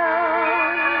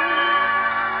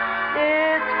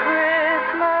 it's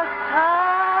Christmas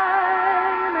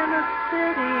time in the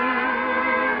city.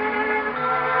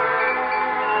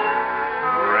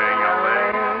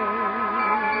 Ring-a-ling,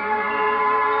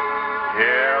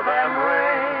 hear them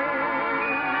ring.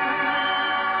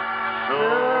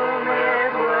 Soon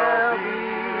it will be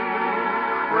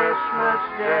Christmas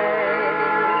Day.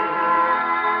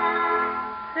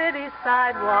 City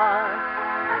sidewalks,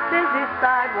 busy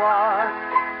sidewalks,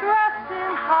 dressed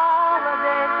in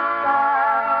holiday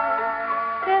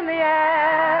style. In the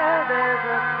air, there's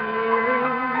a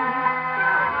feeling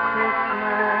of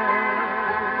Christmas.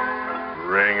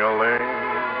 Ring-a-ling.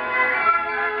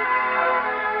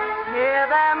 Hear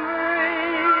them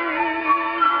ring.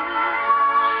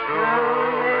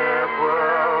 Soon it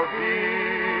will be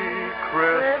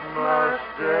Christmas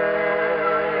Day.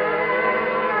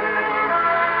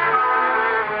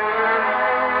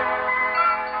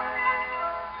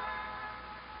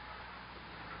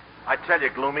 I tell you,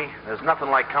 Gloomy, there's nothing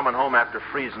like coming home after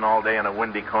freezing all day in a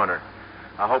windy corner.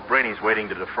 I hope Brainy's waiting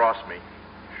to defrost me.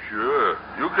 Sure.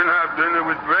 You can have dinner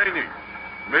with Brainy.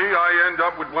 Me, I end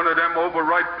up with one of them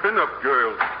overripe pinup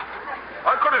girls.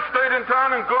 I could have stayed in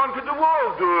town and gone to the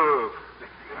Waldorf.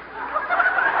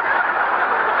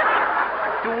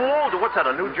 DeWaldorf? What's that,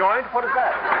 a new joint? What is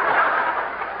that?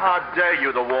 How dare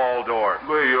you, the Waldorf?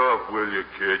 Lay off, will you,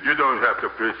 kid? You don't have to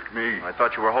frisk me. I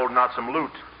thought you were holding out some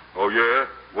loot. Oh, yeah?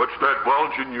 What's that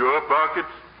bulge in your pockets?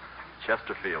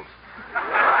 Chesterfield's.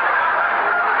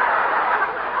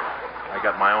 I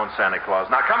got my own Santa Claus.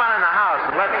 Now, come on in the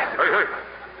house and let's...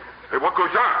 Hey, what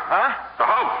goes on? Huh? The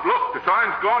house. Look, the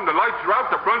sign's gone, the lights are out,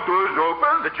 the front door's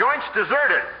open. The joint's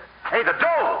deserted. Hey, the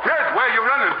dough. Kid, where you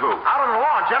running to? Out on the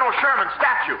lawn, General Sherman's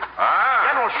statue.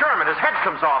 Ah. General Sherman, his head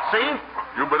comes off, see?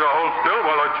 You better hold still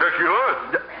while I check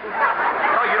yours.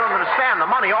 No, you don't understand.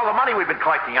 All the money we've been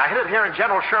collecting. I hid it here in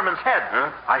General Sherman's head.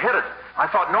 Huh? I hid it. I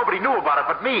thought nobody knew about it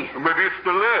but me. Maybe it's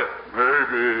still there.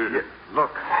 Maybe. Yeah,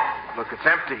 look, it's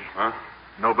empty. Huh?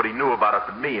 Nobody knew about it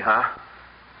but me, huh?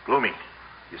 Gloomy,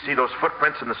 you see those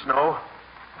footprints in the snow?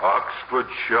 Oxford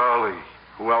Charlie.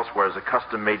 Who else wears a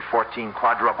custom-made 14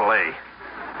 quadruple A?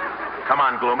 Come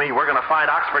on, Gloomy. We're going to find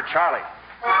Oxford Charlie.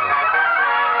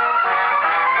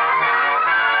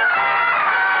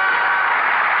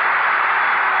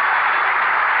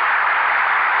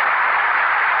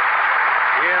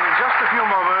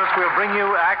 we'll bring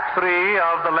you Act 3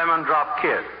 of The Lemon Drop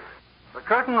Kid. The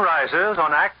curtain rises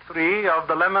on Act 3 of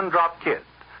The Lemon Drop Kid.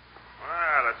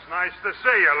 Well, it's nice to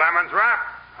see you, Lemon Drop.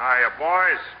 Hiya,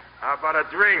 boys. How about a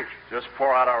drink? Just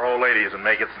pour out our old ladies and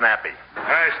make it snappy.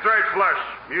 Hey, straight flush.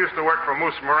 You used to work for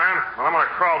Moose Moran. Well, I'm going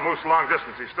to crawl Moose long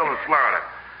distance. He's still in Florida.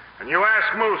 And you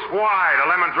ask Moose why the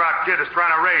Lemon Drop Kid is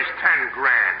trying to raise 10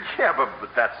 grand. Yeah, but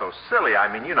that's so silly. I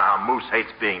mean, you know how Moose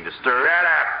hates being disturbed. Shut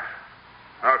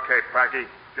up. Okay, Packy.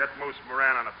 Get Moose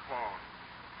Moran on the phone.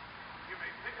 You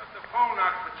may pick up the phone,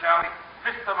 Oxford Charlie.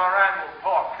 Mr. Moran will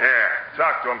talk. Yeah,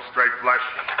 talk to him, straight flush.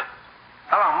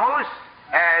 Hello, Moose.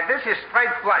 This is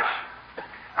Straight Flush.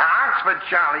 Oxford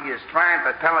Charlie is trying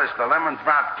to tell us the Lemon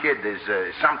Drop Kid is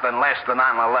something less than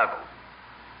on the level.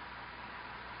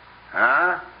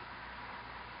 Huh?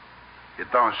 You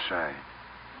don't say.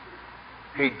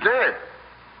 He did?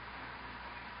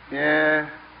 Yeah.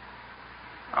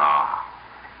 Oh.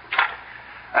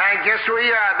 I guess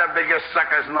we are the biggest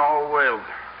suckers in the whole world.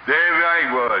 There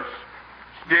I was,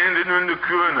 standing in the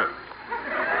corner,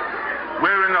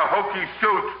 wearing a hokey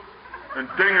suit and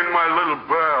dinging my little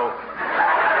bell.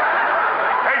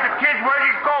 Hey, the kid, where'd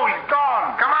he go? He's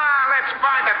gone. Come on, let's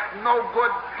find it. No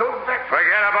good, too big.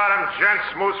 Forget about him, gents.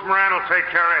 Moose Moran will take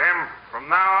care of him.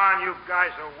 From now on, you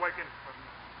guys are working for me.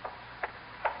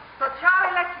 So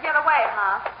Charlie lets you get away,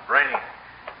 huh? Brainy.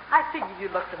 I figured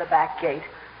you'd look for the back gate.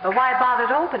 But why bother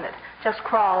to open it? Just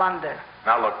crawl under.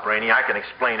 Now, look, Brainy, I can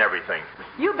explain everything.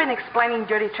 You've been explaining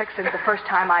dirty tricks since the first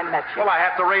time I met you. Well, I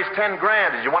have to raise 10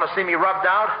 grand. Did you want to see me rubbed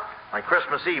out? On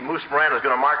Christmas Eve, Moose Moran is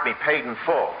going to mark me paid in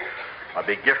full. A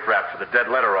big gift wrap for the dead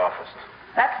letter office.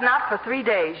 That's not for 3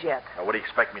 days yet. Now, what do you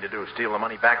expect me to do? Steal the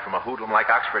money back from a hoodlum like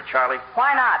Oxford Charlie?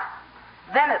 Why not?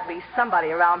 Then at least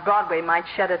somebody around Broadway might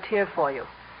shed a tear for you.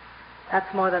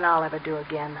 That's more than I'll ever do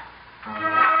again.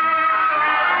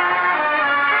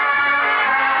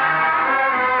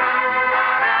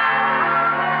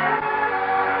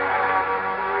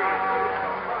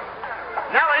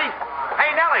 Nellie!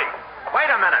 Hey, Nellie! Wait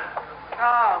a minute.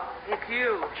 Oh, it's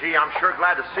you. Gee, I'm sure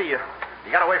glad to see you.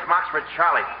 You got away from Oxford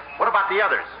Charlie. What about the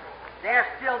others? They're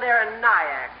still there in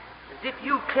Nyack. As if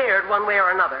you cared one way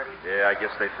or another. Yeah, I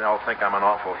guess they all think I'm an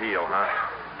awful heel, huh?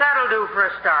 That'll do for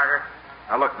a starter.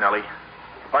 Now, look, Nellie.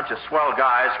 A bunch of swell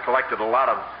guys collected a lot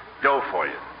of dough for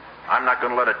you. I'm not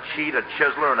going to let a cheat, a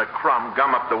chiseler, and a crumb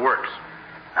gum up the works.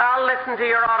 I'll listen to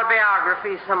your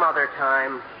autobiography some other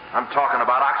time. I'm talking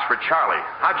about Oxford Charlie.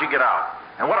 How'd you get out?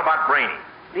 And what about Brainy?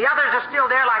 The others are still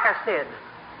there, like I said.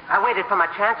 I waited for my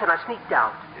chance, and I sneaked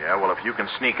out. Yeah, well, if you can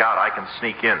sneak out, I can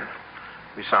sneak in.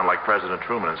 We sound like President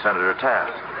Truman and Senator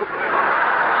Taft.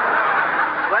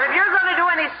 Well, if you're going to do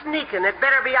any sneaking, it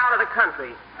better be out of the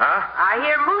country. Huh? I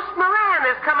hear Moose Moran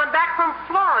is coming back from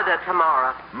Florida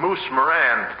tomorrow. Moose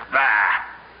Moran? Bah!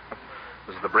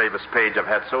 This is the bravest page I've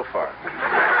had so far.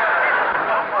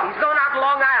 He's going out to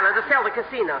Long Island to sell the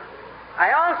casino.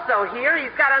 I also hear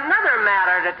he's got another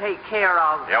matter to take care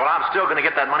of. Yeah, well, I'm still going to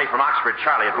get that money from Oxford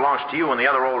Charlie. It belongs to you and the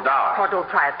other old doll. Oh, don't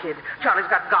try it, kid. Charlie's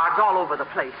got guards all over the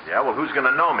place. Yeah, well, who's going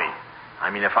to know me?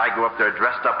 I mean, if I go up there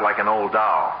dressed up like an old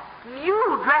doll. You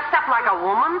dressed up like a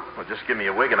woman? Well, just give me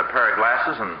a wig and a pair of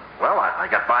glasses, and, well, I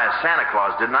got by as Santa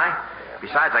Claus, didn't I?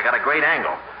 Besides, I got a great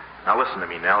angle. Now, listen to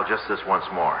me, Nell, just this once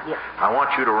more. Yeah. I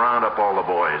want you to round up all the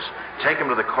boys, take them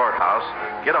to the courthouse,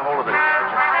 get a hold of the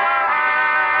judge.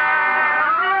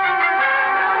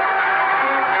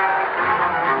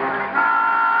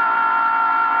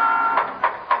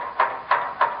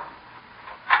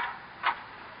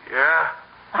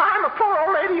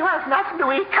 Nothing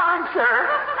to eat, kind sir.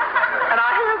 And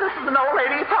I hear this is an old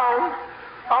lady's home.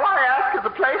 All I ask is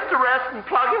a place to rest and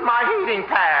plug in my heating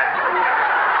pad.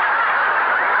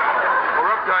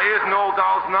 We're up to our ears in old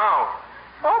dolls now.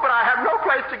 Oh, but I have no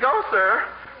place to go, sir.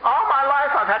 All my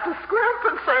life I've had to scrimp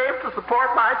and save to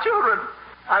support my children.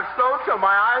 I've sewed till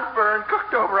my eyes burn,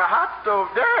 cooked over a hot stove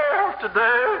day after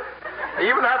day. I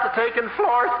even have to take in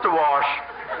floors to wash.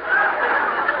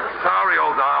 Sorry,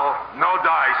 old doll. No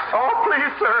dice. Oh,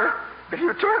 please, sir. If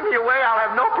you turn me away, I'll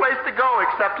have no place to go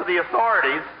except to the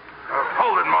authorities.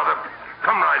 Hold it, Mother.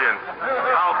 Come right in.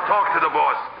 I'll talk to the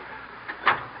boss.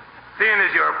 Seeing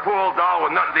as you're a poor old doll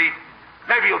with nothing to eat,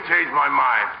 maybe you'll change my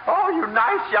mind. Oh, you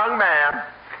nice young man.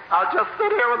 I'll just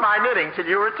sit here with my knitting till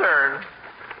you return.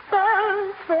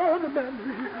 Thanks for the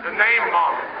memory. The name,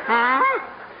 Mom.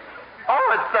 Oh,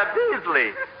 it's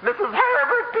Beasley. Mrs.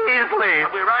 Herbert Beasley.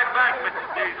 I'll be right back, Mrs.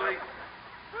 Beasley.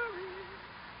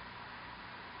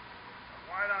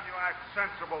 Why Why don't you act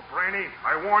sensible, Brainy?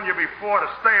 I warned you before to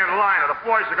stay in line or the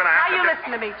boys are going to have Now you listen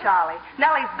to me, Charlie.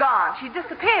 Nellie's gone. She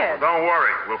disappeared. Don't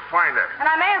worry. We'll find her. And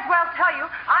I may as well tell you,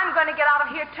 I'm going to get out of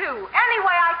here, too. Any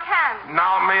way I can.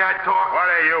 Now may I talk?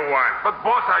 What do you want? But,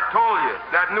 boss, I told you.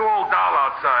 That new old doll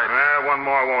outside. One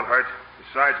more won't hurt.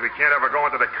 Besides, we can't ever go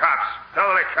into the cops. Tell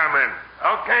her to come in.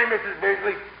 Okay, Mrs.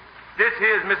 Beasley. This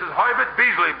here's Mrs. Herbert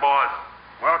Beasley, boss.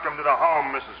 Welcome to the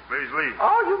home, Mrs. Beasley.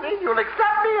 Oh, you mean you'll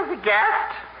accept me as a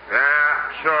guest?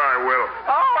 Yeah, sure I will.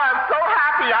 Oh, I'm so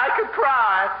happy I could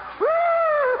cry. Woo!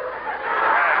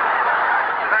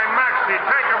 Hey, Maxie,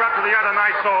 take her up to the other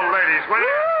nice old ladies, will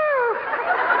you?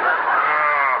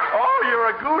 Oh,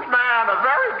 you're a good man, a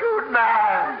very good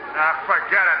man.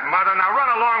 Forget it, Mother. Now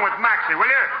run along with Maxie, will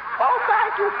you? Oh,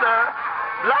 thank you, sir.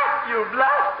 Bless you,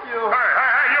 bless you.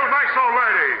 Hey, you nice old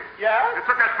lady. Yes? You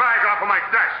took that bag off of my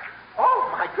desk.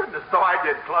 Oh, my goodness, so I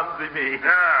did, clumsy me.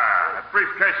 Yeah, that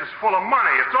briefcase is full of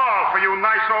money. It's all for you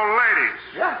nice old ladies.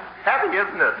 Yes, heavy,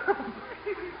 isn't it?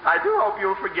 I do hope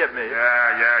you'll forgive me.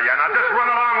 Yeah. Now just run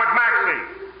along with Maxie.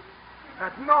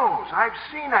 That nose, I've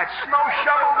seen that snow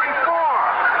shovel before.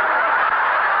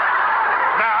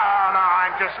 No,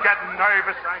 I'm just getting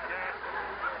nervous, I guess.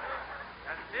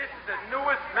 And this is the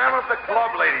newest member of the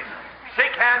club, ladies.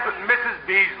 Shake hands with Mrs.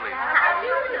 Beasley.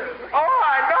 Oh,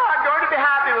 I know I'm going to be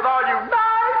happy with all you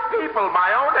nice people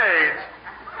my own age.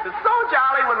 It's so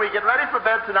jolly when we get ready for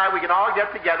bed tonight, we can all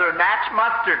get together and match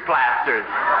mustard plasters.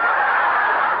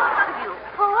 You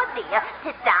poor dear.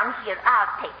 Sit down here. I'll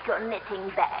take your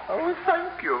knitting bag. Oh,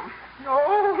 thank you.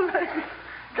 Oh, ladies.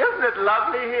 Isn't it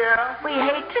lovely here? We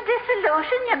hate to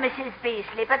disillusion you, Mrs.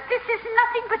 Beasley, but this is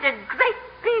nothing but a great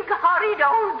big horrid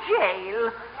old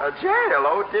jail. A jail?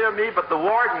 Oh, dear me, but the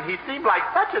warden, he seemed like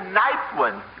such a nice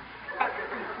one.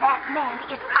 That man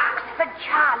is Oxford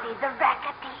Charlie, the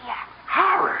racketeer.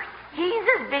 Howard. He's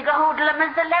as big a hoodlum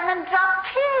as the Lemon Drop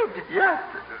Kid. Yes.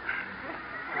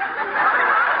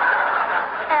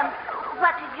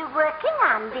 What are you working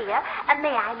on, dear?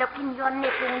 May I look in your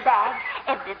knitting bag?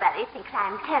 Everybody thinks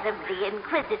I'm terribly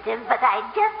inquisitive, but I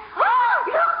just... Oh,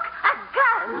 look! A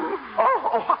gun!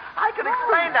 Oh, I can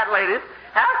explain that, ladies.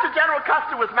 After General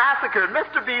Custer was massacred,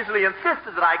 Mr. Beasley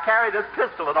insisted that I carry this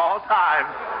pistol at all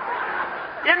times.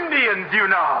 Indians, you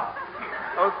know.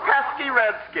 Those pesky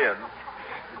redskins.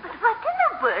 But what in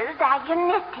the world are you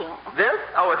knitting? This?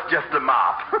 Oh, it's just a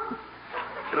mop.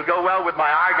 It'll go well with my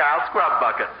Argyle scrub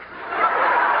bucket.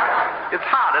 It's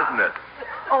hot, isn't it?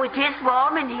 Oh, it is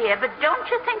warm in here, but don't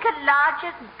you think a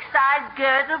larger size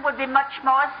girdle would be much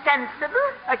more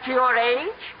sensible at your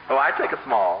age? Oh, I take a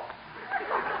small.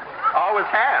 Always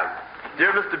have.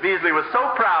 Dear Mr. Beasley was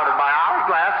so proud of my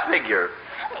hourglass figure.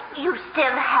 You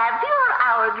still have your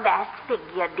hourglass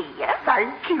figure, dear.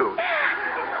 Thank you.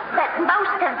 But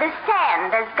most of the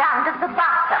sand has gone to the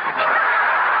bottom.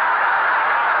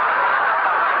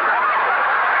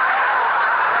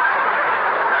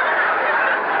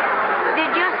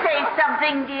 Did you say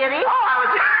something, dearie? Oh, I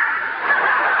was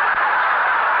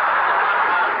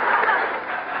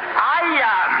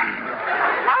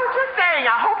just saying,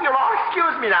 I hope you'll all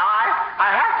excuse me now.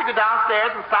 I have to go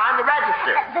downstairs and sign the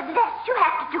register. The less you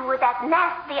have to do with that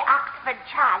nasty Oxford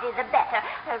Charlie, the better.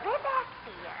 Relax,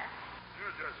 dear. You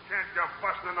just can't come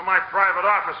busting into my private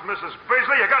office, Mrs.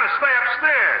 Beasley. You gotta stay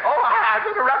upstairs. Oh, I've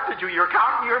interrupted you. You're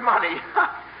counting your money.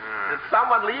 Did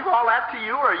someone leave all that to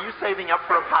you, or are you saving up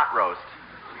for a pot roast?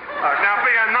 Now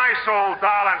be a nice old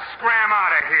doll and scram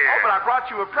out of here. Oh, but I brought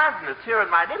you a present. It's here in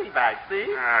my knitting bag, see?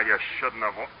 You shouldn't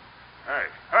have... Hey,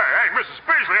 Mrs.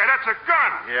 Beasley, that's a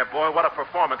gun. Yeah, boy, what a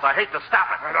performance. I hate to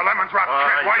stop it. The Lemon Drop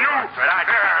Kid, why you... What's going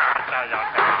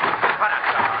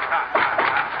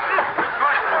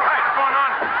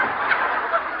on?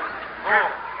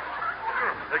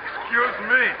 Excuse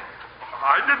me.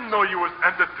 I didn't know you was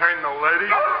entertaining a lady.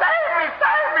 Oh,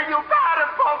 save me, you bad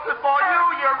impulsive boy.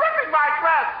 You're ripping my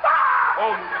dress. Ah!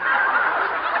 Oh,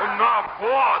 no,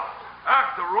 boss.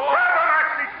 After all... Grab her,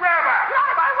 Maxie, grab her. Get out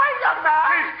of my way, young man.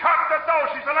 She's cut the dough.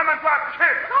 She's a Lemon Drop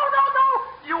Kid. No.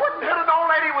 You wouldn't hit an old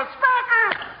lady with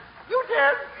spankers. You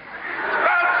did.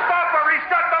 Well, stop her. He's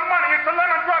got the money. It's a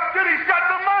Lemon Drop Kid. He's got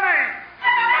the money.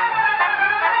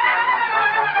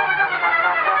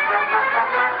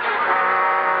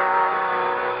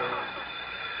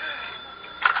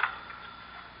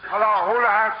 Hello,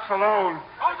 Houlihan Saloon.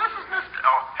 Oh, this is Mr.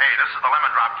 Oh, hey, this is the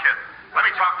Lemon Drop Kid. Let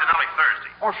me talk to Nellie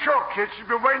Thursday. Oh, sure, kid. She's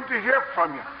been waiting to hear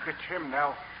from you. It's him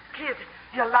now. Kid,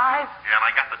 you alive? Yeah, and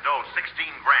I got the dough, $16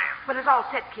 grand. Well, it's all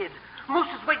set, kid.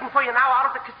 Moose is waiting for you now out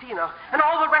of the casino, and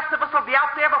all the rest of us will be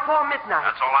out there before midnight.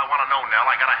 That's all I want to know, Nell.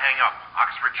 I gotta hang up.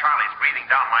 Oxford Charlie's breathing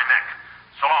down my neck.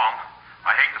 So long.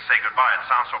 I hate to say goodbye. It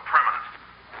sounds so permanent.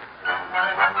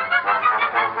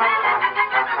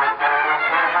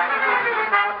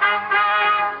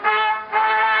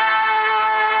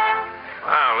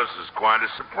 kind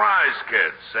of surprised,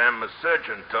 kid. Sam, the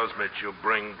surgeon, tells me that you'll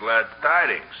bring glad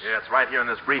tidings. Yeah, it's right here in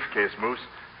this briefcase, Moose.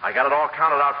 I got it all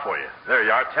counted out for you. There you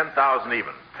are, 10,000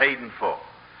 even, paid in full.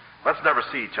 Let's never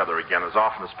see each other again as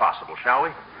often as possible, shall we?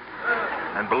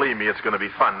 And believe me, it's going to be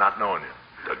fun not knowing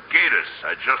you. The Gatus,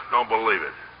 I just don't believe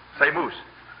it. Say, Moose,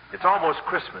 it's almost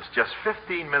Christmas, just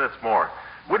 15 minutes more.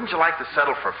 Wouldn't you like to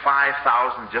settle for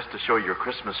 5,000 just to show your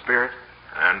Christmas spirit?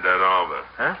 Hand that over.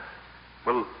 Huh?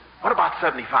 Well, what about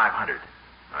 7,500?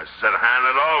 I said hand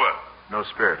it over. No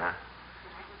spirit, huh?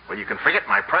 Well, you can forget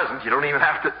my present. You don't even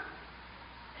have to...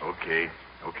 Okay.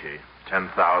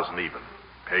 10,000 even.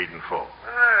 Paid in full.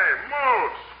 Hey,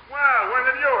 Moose. Well, when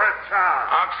did you hit town?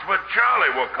 Oxford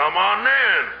Charlie will come on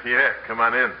in. Yeah, come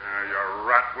on in. You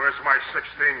rat. Where's my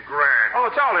 16 grand? Oh,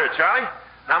 it's all here, Charlie.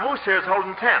 Now, Moose here's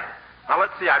holding 10. Now,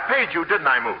 let's see. I paid you, didn't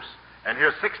I, Moose? And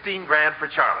here's 16 grand for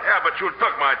Charlie. Yeah, but you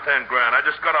took my 10 grand. I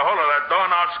just got a hold of that door,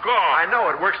 now it's gone. I know.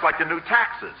 It works like the new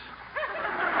taxes.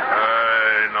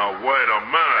 Hey, now, wait a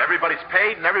minute. Everybody's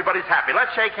paid and everybody's happy. Let's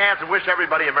shake hands and wish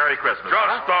everybody a Merry Christmas.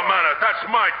 Just a minute. That's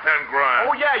my 10 grand.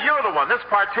 Oh, yeah, you're the one. This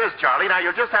part's his, Charlie. Now,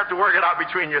 you'll just have to work it out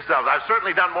between yourselves. I've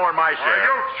certainly done more in my share.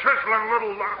 You chiseling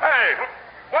little... Hey,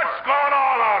 what's going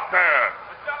on out there?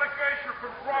 A delegation from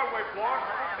Broadway, boss.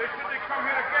 They said they come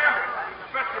here to gamble.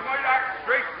 Professor Murdoch,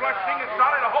 Grace Flush, Singing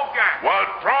Sally, the whole gang. Well,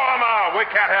 throw them out. We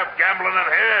can't have gambling in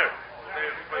here.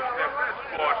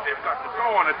 Boss, they've got the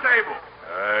dough on the table.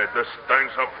 Hey, this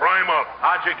thing's a frame-up.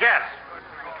 How'd you guess?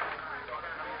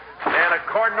 And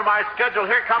according to my schedule,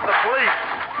 here come the police.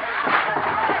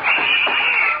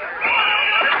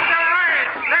 Mr.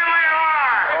 Lane, there we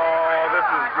are. Oh, this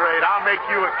is great. I'll make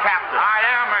you a captain. I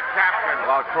am a captain.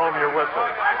 Well, I'll chrome your whistle.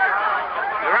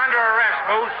 You're under arrest,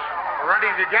 Moose. We're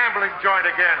running the gambling joint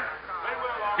again.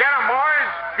 Get 'em,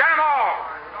 boys. Get 'em all.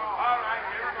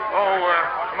 Oh,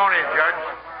 come on in, Judge.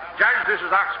 Judge, this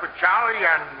is Oxford Charlie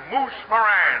and Moose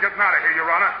Moran. Getting out of here,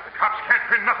 Your Honor. The cops can't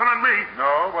pin nothing on me.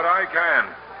 No, but I can.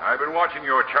 I've been watching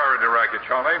your charity racket,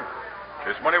 Charlie.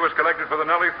 This money was collected for the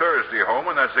Nellie Thursday home,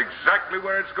 and that's exactly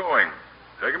where it's going.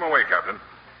 Take him away, Captain.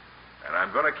 And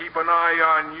I'm going to keep an eye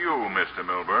on you, Mr.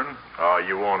 Milburn. Oh,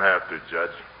 you won't have to,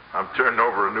 Judge. I'm turning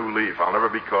over a new leaf. I'll never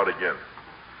be caught again.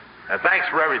 And thanks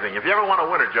for everything. If you ever want a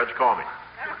winner, Judge, call me.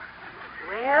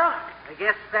 Well, I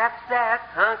guess that's that,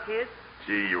 huh, kid?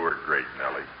 Gee, you were great,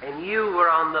 Nellie. And you were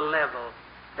on the level.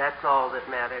 That's all that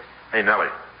matters. Hey,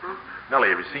 Nellie. Nellie,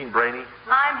 have you seen Brainy?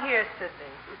 I'm here, Sidney.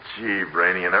 Gee,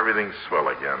 Brainy, and everything's swell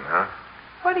again, huh?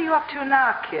 What are you up to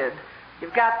now, kid?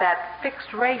 You've got that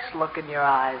fixed race look in your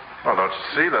eyes. Well, don't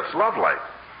you see? That's love light.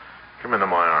 Come into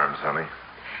my arms, honey.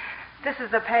 This is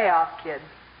the payoff, kid.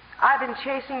 I've been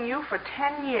chasing you for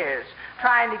 10 years,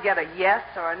 trying to get a yes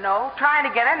or a no, trying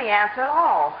to get any answer at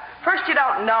all. First you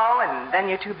don't know, and then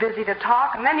you're too busy to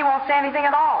talk, and then you won't say anything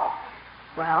at all.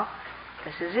 Well,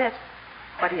 this is it.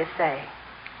 What do you say?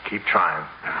 Keep trying.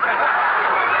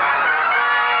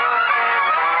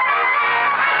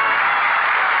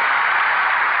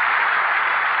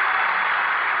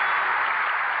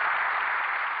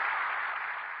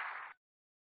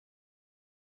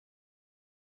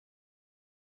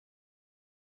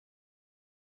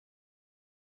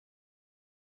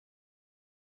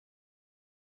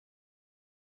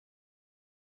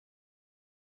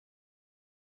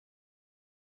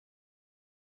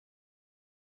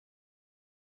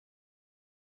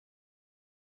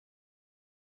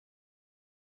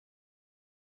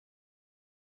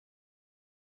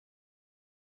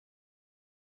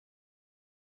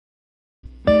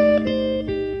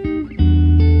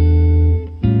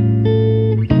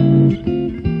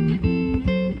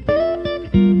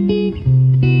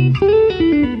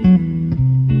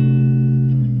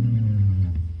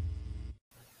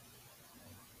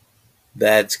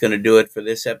 That's going to do it for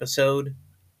this episode.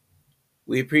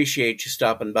 We appreciate you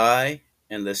stopping by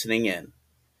and listening in,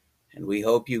 and we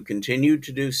hope you continue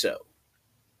to do so.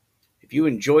 If you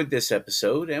enjoyed this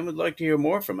episode and would like to hear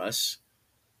more from us,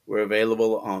 we're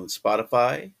available on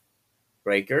Spotify,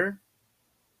 Breaker,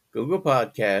 Google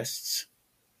Podcasts,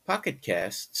 Pocket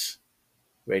Casts,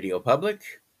 Radio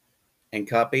Public, and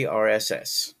Copy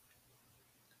RSS.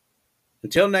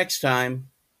 Until next time,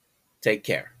 take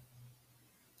care.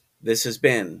 This has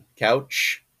been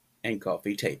Couch and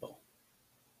Coffee Table.